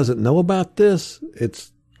world doesn't know about this,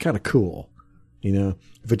 it's kind of cool. You know,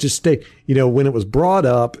 if it just stayed, you know, when it was brought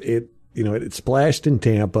up, it splashed in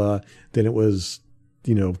Tampa, then it was,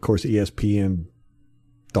 you know, of course, ESPN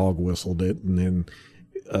dog whistled it, and then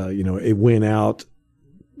it went out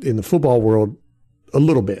in the football world a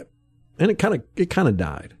little bit, and it kind of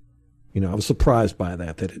died. You know, I was surprised by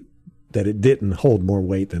that it didn't hold more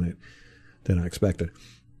weight than I expected,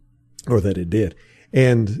 or that it did.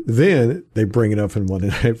 And then they bring it up in Monday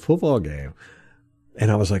Night Football game, and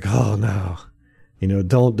I was like, oh no, you know,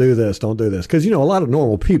 don't do this, because you know a lot of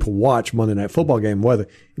normal people watch Monday Night Football game whether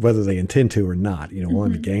they intend to or not. You know,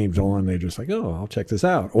 when the game's on, they're just like, oh, I'll check this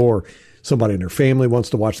out, or somebody in their family wants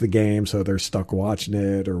to watch the game, so they're stuck watching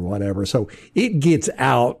it or whatever. So it gets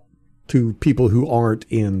out to people who aren't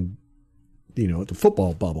in, you know, the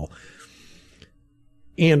football bubble.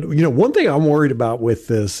 And you know, one thing I'm worried about with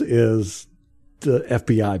this is the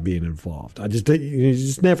FBI being involved. You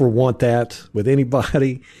just never want that with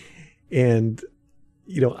anybody, and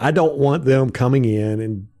you know, I don't want them coming in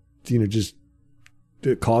and, you know, just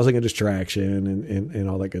causing a distraction and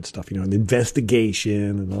all that good stuff, you know, an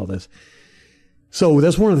investigation and all this. So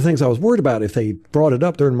that's one of the things I was worried about. If they brought it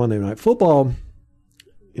up during Monday Night Football,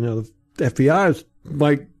 you know, the FBI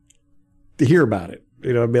might hear about it,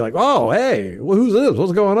 you know, and be like, oh, hey, well, who's this?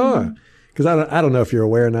 What's going on? Because I don't know if you're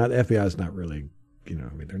aware or not. The FBI is not really, you know,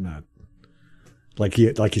 I mean, they're not like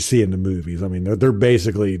you see in the movies. I mean, they're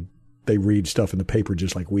basically, they read stuff in the paper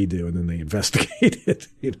just like we do, and then they investigate it.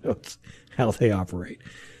 You know, it's how they operate.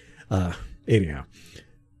 Anyhow,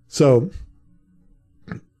 so,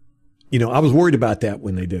 you know, I was worried about that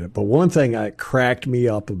when they did it. But one thing that cracked me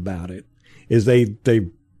up about it is they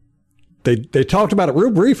talked about it real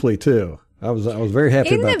briefly too. I was very happy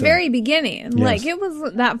in about the that. very beginning. Yes. Like, it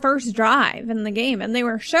was that first drive in the game, and they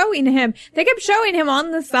kept showing him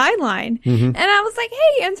on the sideline. Mm-hmm. And I was like,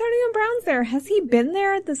 hey, Antonio Brown's there. Has he been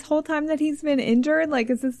there this whole time that he's been injured? Like,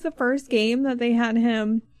 is this the first game that they had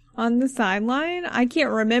him on the sideline? I can't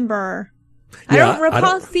remember. I Yeah, don't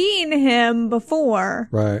recall seeing him before.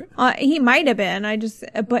 Right. He might have been.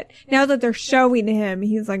 But now that they're showing him,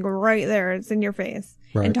 he's like right there. It's in your face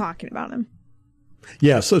Right. and talking about him.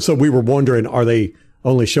 Yeah, so we were wondering, are they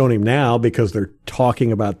only showing him now because they're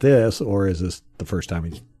talking about this, or is this the first time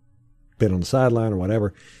he's been on the sideline or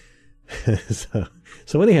whatever?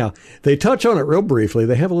 So anyhow, they touch on it real briefly.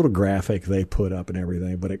 They have a little graphic they put up and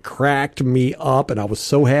everything, but it cracked me up, and I was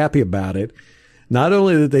so happy about it. Not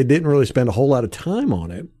only that they didn't really spend a whole lot of time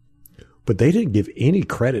on it, but they didn't give any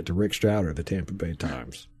credit to Rick Stroud or the Tampa Bay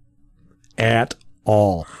Times at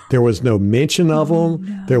all. There was no mention of them.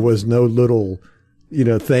 No. There was no little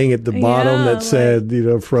thing at the bottom that said,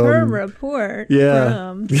 from her report. Yeah.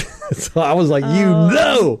 From, so I was like, they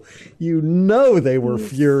were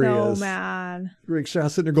furious. So mad. Rick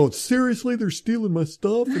Stroud sitting there going, seriously, they're stealing my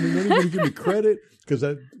stuff and they're not even going to give me credit. Because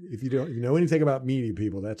if you know anything about media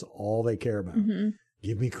people, that's all they care about. Mm-hmm.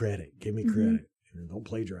 Give me credit. Give me credit. Don't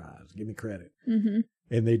plagiarize. Give me credit. Mm-hmm.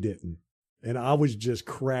 And they didn't. And I was just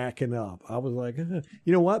cracking up. I was like,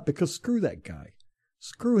 you know what? Because screw that guy.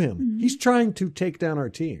 Screw him. Mm-hmm. He's trying to take down our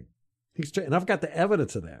team. And I've got the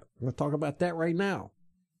evidence of that. I'm going to talk about that right now.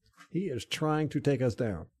 He is trying to take us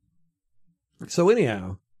down. So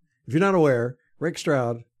anyhow, if you're not aware, Rick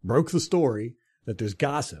Stroud broke the story that there's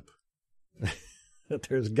gossip. That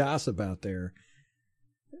there's gossip out there.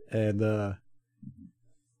 And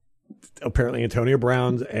apparently Antonio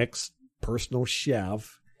Brown's ex-personal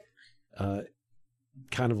chef,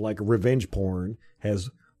 kind of like revenge porn, has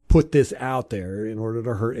put this out there in order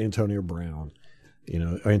to hurt Antonio Brown.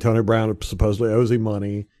 Antonio Brown supposedly owes him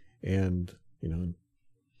money, and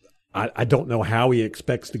I don't know how he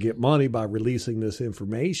expects to get money by releasing this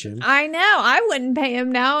information. I know. I wouldn't pay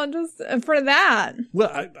him now just for that.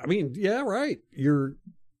 Well, I mean, yeah, right.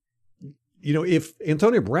 If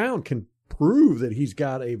Antonio Brown can prove that he's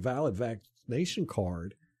got a valid vaccination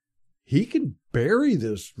card, he can bury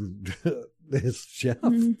this chef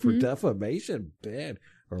for defamation, bad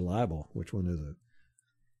or libel. Which one is it?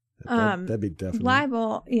 That'd be definitely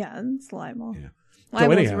libel. Yeah, it's libel. Yeah.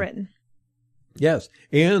 Libel's written. Yes,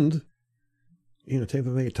 and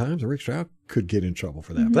Tampa Bay Times and Rick Stroud could get in trouble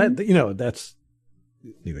for that. But that's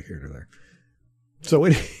neither here nor there. So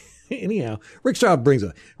anyhow, Rick Stroud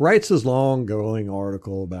writes this long going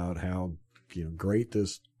article about how great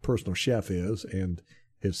this personal chef is and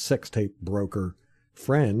his sex tape broker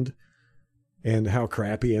friend, and how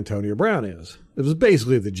crappy Antonio Brown is. It was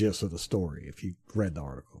basically the gist of the story if you read the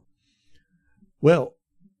article. Well,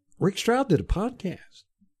 Rick Stroud did a podcast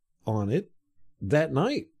on it that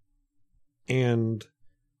night, and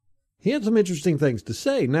he had some interesting things to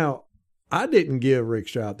say. Now, I didn't give Rick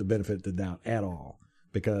Stroud the benefit of the doubt at all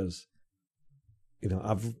because,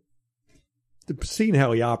 I've seen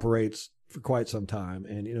how he operates for quite some time,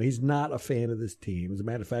 and, he's not a fan of this team. As a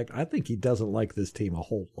matter of fact, I think he doesn't like this team a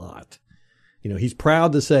whole lot. He's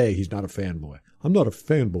proud to say he's not a fanboy. I'm not a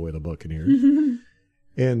fanboy of the Buccaneers.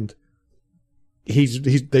 And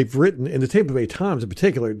they've written in the Tampa Bay Times in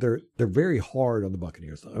particular, they're very hard on the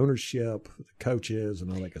Buccaneers, the ownership, the coaches,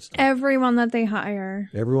 and all that good stuff. Everyone that they hire,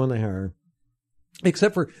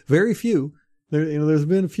 except for very few. There's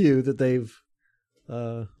been a few that they've.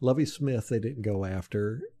 Lovie Smith they didn't go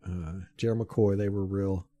after. Gerald McCoy they were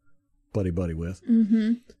real buddy with.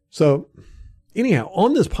 Mm-hmm. So anyhow,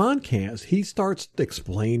 on this podcast, he starts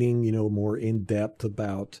explaining, more in depth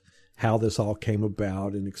about how this all came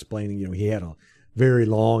about and explaining, he had a very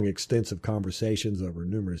long, extensive conversations over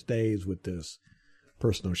numerous days with this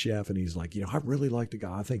personal chef. And he's like, I really like the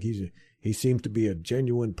guy. I think he seems to be a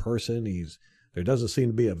genuine person. There doesn't seem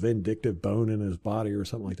to be a vindictive bone in his body or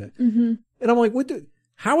something like that. Mm-hmm. And I'm like,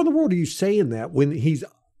 how in the world are you saying that when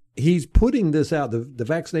he's putting this out? The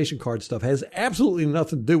vaccination card stuff has absolutely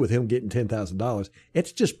nothing to do with him getting $10,000.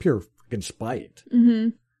 It's just pure fucking spite. Mm-hmm.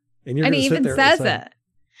 And he even says it.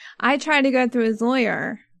 I tried to go through his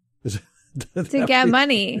lawyer to get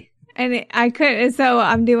money, and I couldn't. So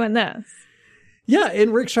I'm doing this. Yeah,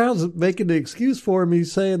 and Rick Stroud's making the excuse for him.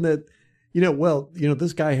 He's saying that,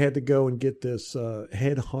 this guy had to go and get this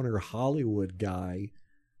headhunter Hollywood guy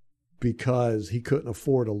because he couldn't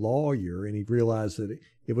afford a lawyer, and he realized that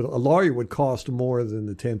a lawyer would cost more than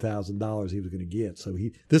the $10,000 he was going to get. So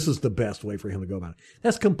this is the best way for him to go about it.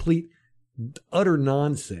 That's complete, utter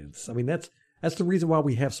nonsense. I mean, that's the reason why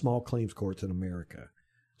we have small claims courts in America,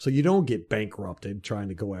 So you don't get bankrupted trying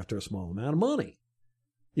to go after a small amount of money.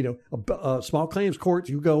 You know, a small claims court,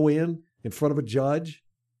 you go in front of a judge.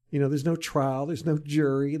 You know, there's no trial, there's no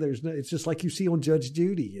jury, it's just like you see on Judge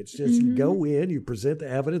Judy. It's just you go in, you present the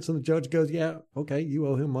evidence, and the judge goes, yeah, okay, you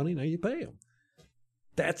owe him money, now you pay him.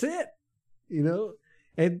 That's it. You know,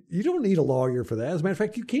 and you don't need a lawyer for that. As a matter of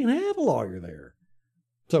fact, you can't have a lawyer there.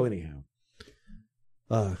 So anyhow,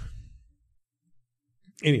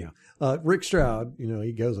 Rick Stroud, you know,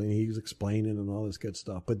 he goes and he's explaining and all this good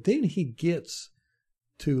stuff, but then he gets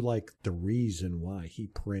to like the reason why he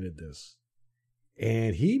printed this.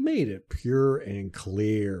 And he made it pure and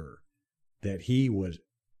clear that he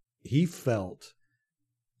felt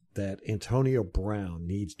that Antonio Brown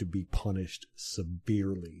needs to be punished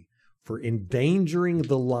severely for endangering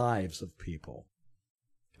the lives of people.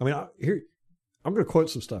 I mean, I'm going to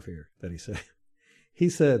quote some stuff here that he said. He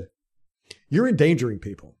said, "You're endangering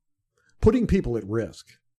people, putting people at risk,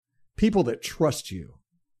 people that trust you,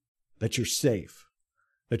 that you're safe,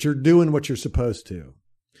 that you're doing what you're supposed to.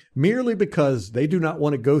 Merely because they do not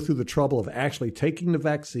want to go through the trouble of actually taking the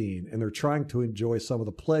vaccine and they're trying to enjoy some of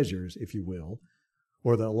the pleasures, if you will,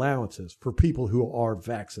 or the allowances for people who are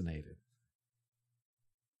vaccinated."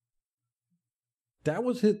 That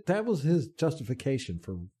was his justification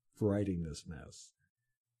for writing this mess.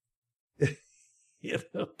 You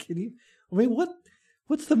know,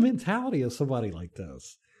 what's the mentality of somebody like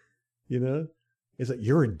this? You know, is that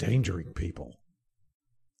you're endangering people.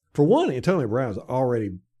 For one, Antonio Brown's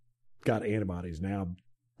already got antibodies now,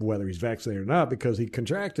 whether he's vaccinated or not, because he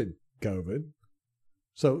contracted COVID.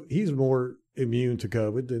 So he's more immune to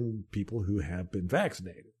COVID than people who have been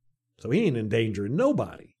vaccinated. So he ain't endangering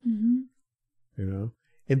nobody. Mm-hmm. You know?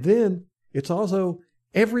 And then it's also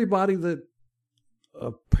everybody that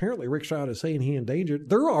apparently Rick Stroud is saying he endangered,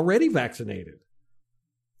 they're already vaccinated.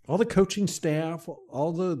 All the coaching staff,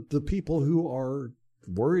 all the people who are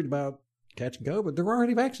worried about catching COVID, they're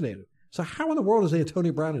already vaccinated. So how in the world is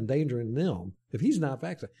Antonio Brown endangering them if he's not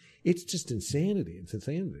vaccinated? It's just insanity. It's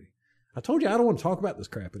insanity. I told you I don't want to talk about this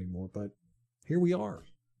crap anymore, but here we are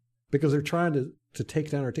because they're trying to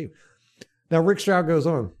take down our team. Now, Rick Stroud goes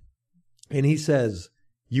on and he says,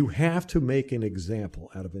 you have to make an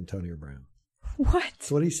example out of Antonio Brown. What?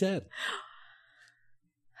 That's what he said.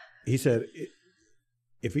 He said,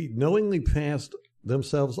 if he knowingly passed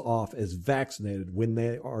themselves off as vaccinated when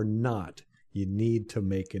they are not, you need to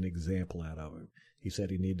make an example out of him. He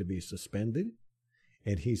said he needed to be suspended.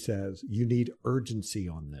 And he says, you need urgency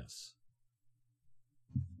on this.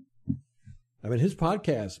 I mean, his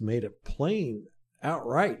podcast made it plain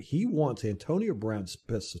outright. He wants Antonio Brown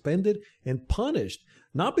suspended and punished,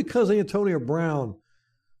 not because Antonio Brown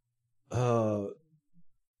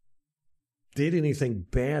did anything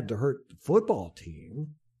bad to hurt the football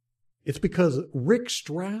team. It's because Rick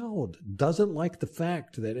Stroud doesn't like the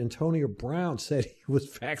fact that Antonio Brown said he was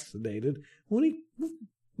vaccinated when he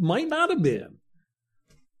might not have been.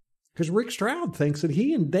 Because Rick Stroud thinks that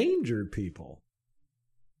he endangered people.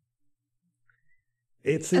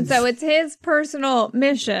 So it's his personal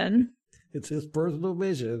mission. It's his personal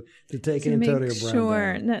mission to take Antonio Brown down. To make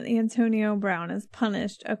sure that Antonio Brown is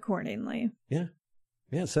punished accordingly. Yeah.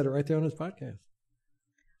 Yeah, it said it right there on his podcast.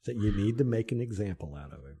 That you need to make an example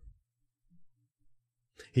out of him.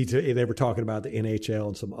 They were talking about the NHL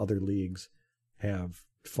and some other leagues have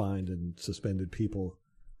fined and suspended people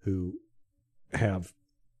who have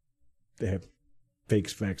fake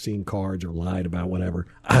vaccine cards or lied about whatever.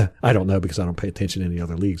 I don't know because I don't pay attention to any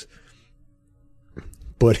other leagues.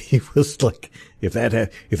 But he was like, if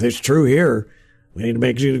that's true here, we need to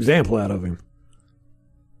make an example out of him.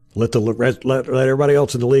 Let everybody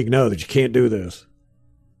else in the league know that you can't do this.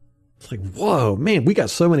 It's like, whoa, man, we got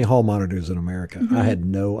so many hall monitors in America. Mm-hmm. I had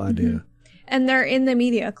no idea. Mm-hmm. And they're in the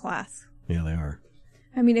media class. Yeah, they are.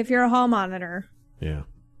 I mean, if you're a hall monitor. Yeah.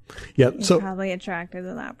 Yeah. You're probably attracted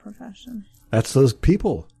to that profession. That's the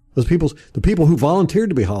people who volunteered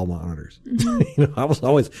to be hall monitors. Mm-hmm. You know, I was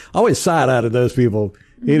always side-eyed those people,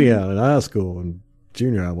 anyhow, in high school and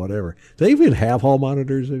junior high, whatever. Do they even have hall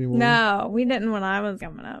monitors anymore? No, we didn't when I was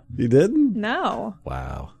coming up. You didn't? No.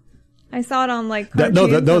 Wow. I saw it on like no,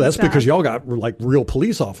 that's stuff. Because y'all got like real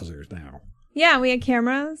police officers now. Yeah, we had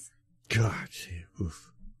cameras. Gosh,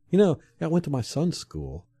 oof. You know, I went to my son's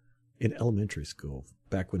school in elementary school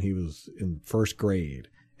back when he was in first grade,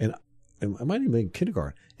 and I might even be in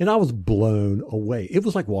kindergarten, and I was blown away. It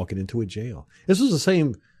was like walking into a jail. This was the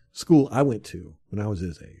same school I went to when I was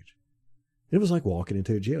his age. It was like walking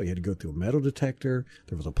into a jail. You had to go through a metal detector.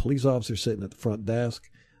 There was a police officer sitting at the front desk.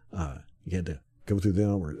 You had to go through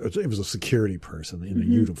them, or it was a security person in a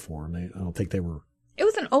uniform. I don't think they were. It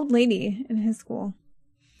was an old lady in his school.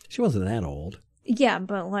 She wasn't that old. Yeah,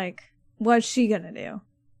 but like, what's she gonna do?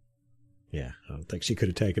 Yeah, I don't think she could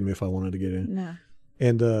have taken me if I wanted to get in. No.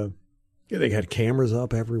 And yeah, they had cameras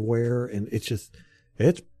up everywhere, and it's just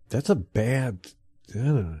that's a bad. I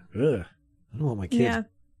don't want my kids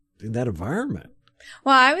in that environment.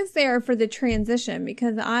 Well, I was there for the transition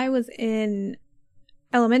because I was in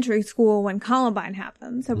elementary school when Columbine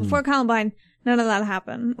happened. So before Columbine, none of that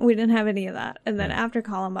happened. We didn't have any of that. And then after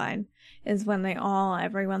Columbine is when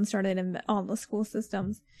everyone started, all the school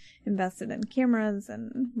systems invested in cameras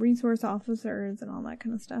and resource officers and all that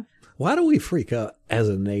kind of stuff. Why do we freak out as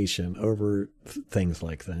a nation over things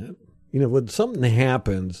like that? You know, when something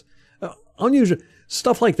happens, unusual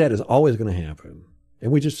stuff like that is always going to happen.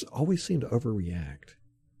 And we just always seem to overreact.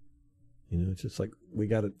 You know, it's just like we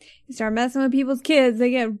got to. You start messing with people's kids,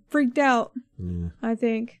 they get freaked out, I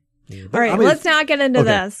think. Yeah, all right, let's not get into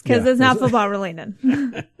this because it's not football related.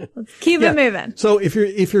 Let's keep it moving. So if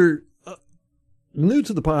you're new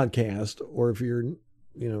to the podcast, or if you're,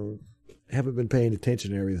 haven't been paying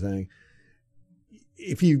attention to everything,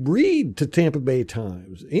 if you read to Tampa Bay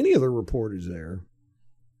Times, any of the reporters there,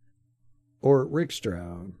 or Rick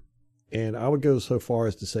Stroud, and I would go so far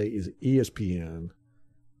as to say is ESPN,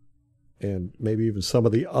 and maybe even some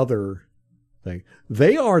of the other things,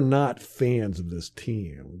 they are not fans of this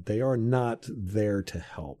team. They are not there to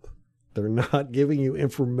help. They're not giving you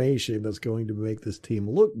information that's going to make this team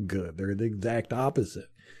look good. They're the exact opposite.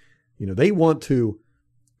 They want to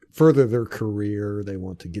further their career. They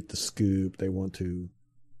want to get the scoop. They want to,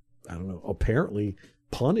 apparently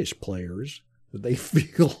punish players that they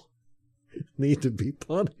feel need to be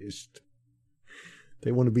punished.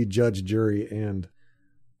 They want to be judge, jury, and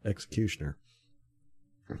executioner.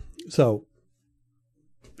 So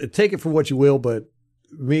take it for what you will, but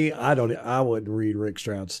me, I wouldn't read Rick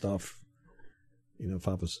Stroud's stuff, if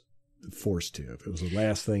I was forced to, if it was the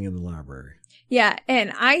last thing in the library. Yeah,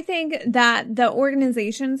 and I think that the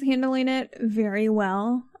organization's handling it very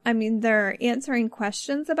well. I mean, they're answering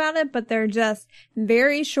questions about it, but they're just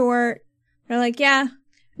very short. They're like, yeah,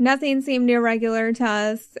 nothing seemed irregular to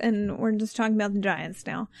us, and we're just talking about the Giants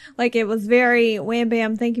now. Like, it was very wham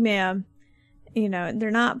bam, thank you ma'am.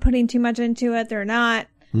 They're not putting too much into it. They're not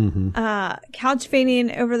couch fading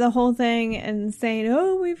over the whole thing and saying,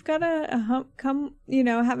 oh, we've got to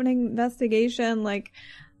have an investigation. Like,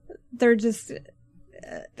 they're just,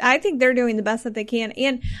 I think they're doing the best that they can.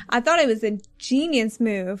 And I thought it was a genius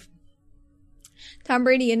move. Tom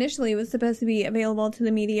Brady initially was supposed to be available to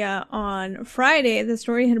the media on Friday. The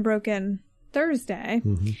story had broken Thursday.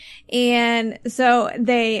 And so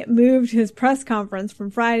they moved his press conference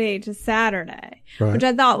from Friday to Saturday, which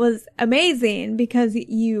I thought was amazing because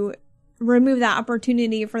you remove that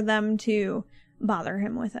opportunity for them to bother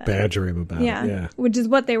him with it. Badger him about it. Yeah. Which is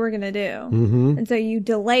what they were going to do. And so you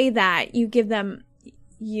delay that. You give them,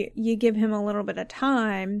 you give him a little bit of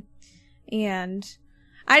time. And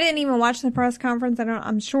I didn't even watch the press conference.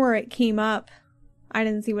 I'm sure it came up. I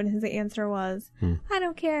didn't see what his answer was. I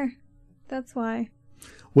don't care. That's why.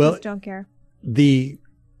 Well, just don't care. The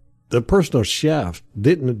personal chef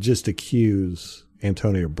didn't just accuse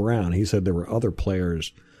Antonio Brown. He said there were other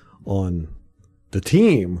players on the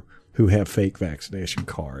team who have fake vaccination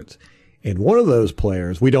cards. And one of those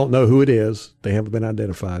players, we don't know who it is. They haven't been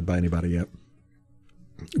identified by anybody yet.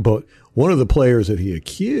 But one of the players that he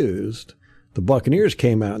accused, the Buccaneers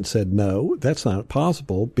came out and said, no, that's not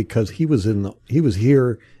possible because he was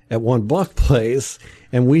here at one Buck place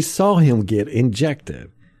and we saw him get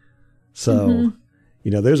injected. So,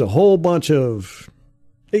 there's a whole bunch of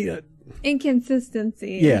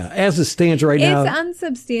inconsistencies. Yeah. As it stands right now. It's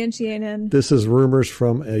unsubstantiated. This is rumors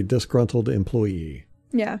from a disgruntled employee.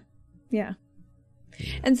 Yeah. Yeah.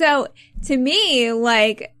 And so to me,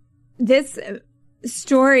 like, this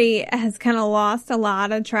story has kind of lost a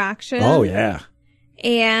lot of traction. Oh, yeah.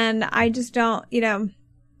 And I just don't,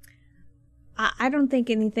 I don't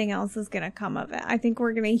think anything else is going to come of it. I think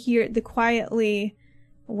we're going to hear quietly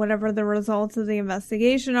whatever the results of the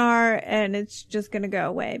investigation are, and it's just going to go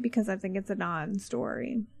away because I think it's a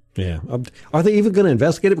non-story. Yeah. Are they even going to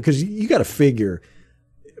investigate it? Because you got to figure,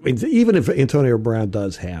 I mean, even if Antonio Brown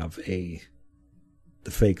does have the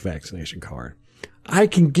fake vaccination card, I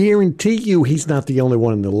can guarantee you he's not the only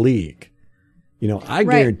one in the league. I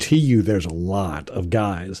guarantee you there's a lot of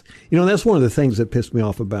guys. That's one of the things that pissed me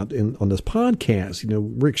off about on this podcast.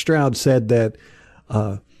 Rick Stroud said that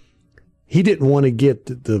he didn't want to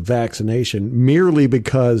get the vaccination merely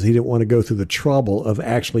because he didn't want to go through the trouble of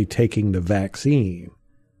actually taking the vaccine.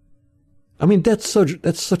 I mean, that's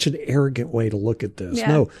such an arrogant way to look at this. Yeah.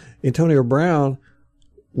 No, Antonio Brown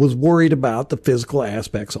was worried about the physical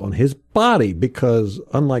aspects on his body because,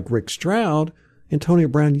 unlike Rick Stroud, Antonio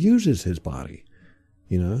Brown uses his body,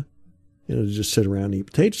 to just sit around and eat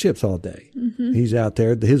potato chips all day. Mm-hmm. He's out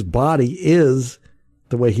there. His body is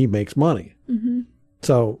the way he makes money. Mm-hmm.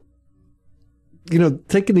 So,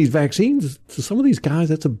 taking these vaccines to some of these guys,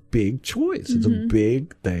 that's a big choice. It's a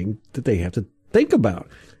big thing that they have to think about.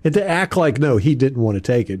 And to act like, no, he didn't want to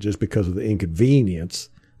take it just because of the inconvenience,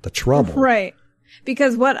 the trouble. Right.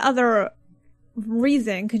 Because what other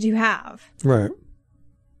reason could you have? Right.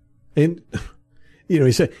 And,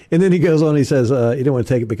 he said, and then he goes on, he says, he didn't want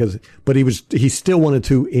to take it but he still wanted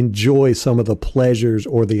to enjoy some of the pleasures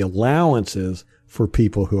or the allowances for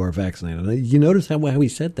people who are vaccinated. You notice how he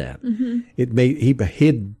said that? Mm-hmm.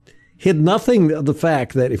 He hid nothing of the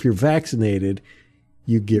fact that if you're vaccinated,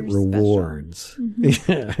 you get rewards.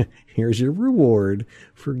 Mm-hmm. Yeah. Here's your reward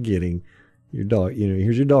for getting your dog,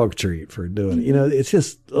 here's your dog treat for doing it. It's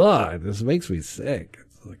just, this makes me sick.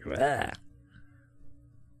 It's like,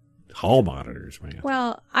 hall monitors, man.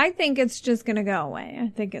 Well, I think it's just going to go away. I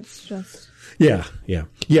think it's just. Yeah.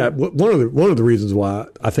 One of the reasons why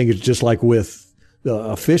I think it's just like with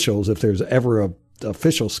officials, if there's ever a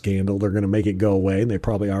official scandal, they're going to make it go away, and they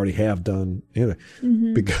probably already have done,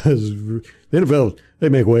 because the NFL, they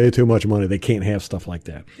make way too much money. They can't have stuff like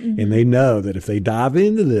that. Mm-hmm. And they know that if they dive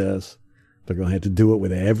into this, they're going to have to do it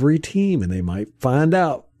with every team, and they might find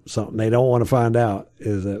out something they don't want to find out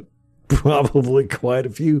is that probably quite a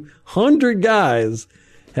few hundred guys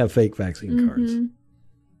have fake vaccine cards.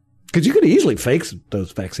 Because you could easily fake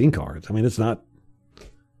those vaccine cards. I mean, it's not,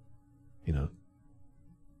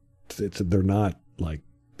 they're not like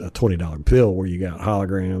a $20 bill where you got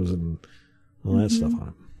holograms and all that stuff on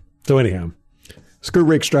them. So anyhow, screw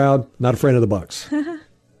Rick Stroud, not a friend of the Bucs.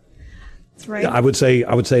 That's right. I would say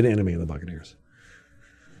the enemy of the Buccaneers.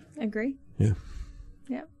 Agree. Yeah.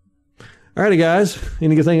 Yeah. All righty, guys.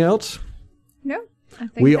 Anything else? No. I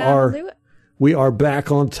think that'll do it. We are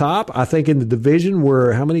back on top. I think in the division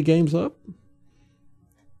we're how many games up?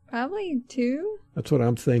 Probably 2. That's what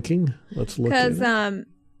I'm thinking. Let's look at it. Because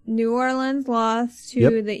New Orleans lost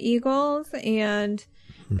to the Eagles and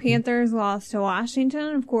Panthers lost to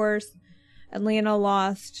Washington. Of course, Atlanta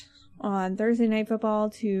lost on Thursday Night Football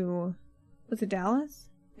to, was it Dallas?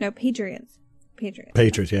 No, Patriots.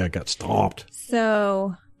 Patriots, yeah, got stomped.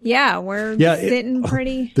 So, yeah, we're sitting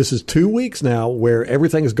pretty. This is 2 weeks now where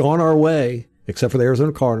everything has gone our way, except for the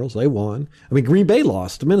Arizona Cardinals. They won. I mean, Green Bay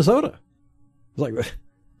lost to Minnesota. It was like,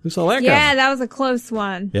 who saw that guy? Yeah, that was a close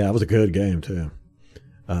one. Yeah, it was a good game, too.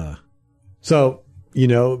 So,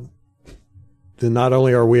 then not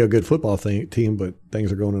only are we a good football team, but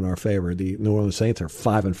things are going in our favor. The New Orleans Saints are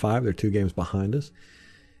 5-5. They're 2 games behind us.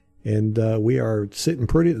 And we are sitting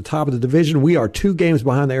pretty at the top of the division. We are 2 games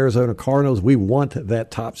behind the Arizona Cardinals. We want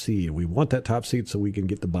that top seed. We want that top seed so we can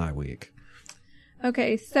get the bye week.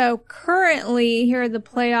 Okay, so currently here are the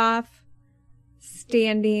playoff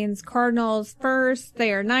standings. Cardinals first.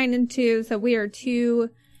 They are 9-2, so we are 2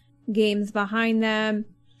 games behind them.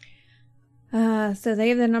 So they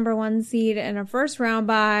have the number 1 seed and a first round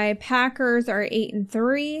bye. Packers are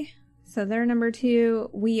 8-3, so they're number 2.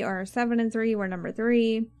 We are 7-3. We're number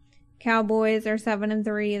 3. Cowboys are 7-3.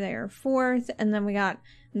 They are 4th, and then we got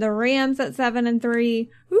the Rams at 7-3.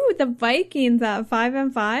 Ooh, the Vikings at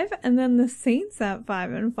 5-5, and then the Saints at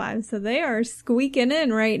 5-5. So they are squeaking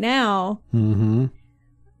in right now. Mm-hmm.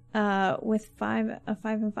 With a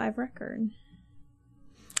 5-5 record.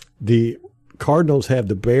 The Cardinals have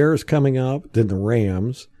the Bears coming up, then the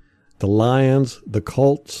Rams, the Lions, the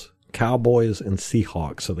Colts, Cowboys, and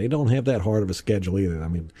Seahawks. So they don't have that hard of a schedule either. I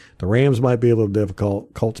mean, the Rams might be a little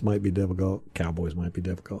difficult. Colts might be difficult. Cowboys might be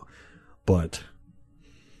difficult. But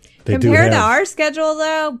they compared to our schedule,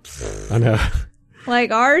 though, I know.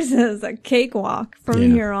 Like ours is a cakewalk from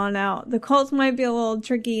here on out. The Colts might be a little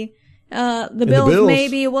tricky. The Bills,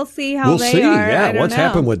 maybe. We'll see how they are. Yeah, what's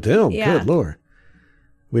happened with them? Yeah. Good Lord.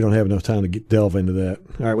 We don't have enough time to delve into that.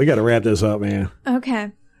 All right, we got to wrap this up, man. Okay.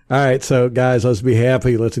 All right, so guys, let's be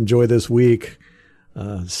happy. Let's enjoy this week.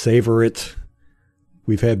 Savor it.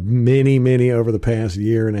 We've had many, many over the past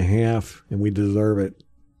year and a half, and we deserve it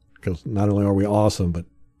because not only are we awesome, but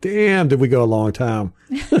damn, did we go a long time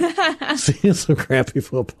seeing some crappy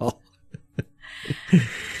football.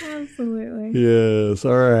 Absolutely. Yes.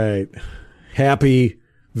 All right. Happy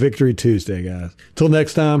Victory Tuesday, guys. Till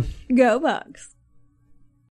next time. Go Bucs.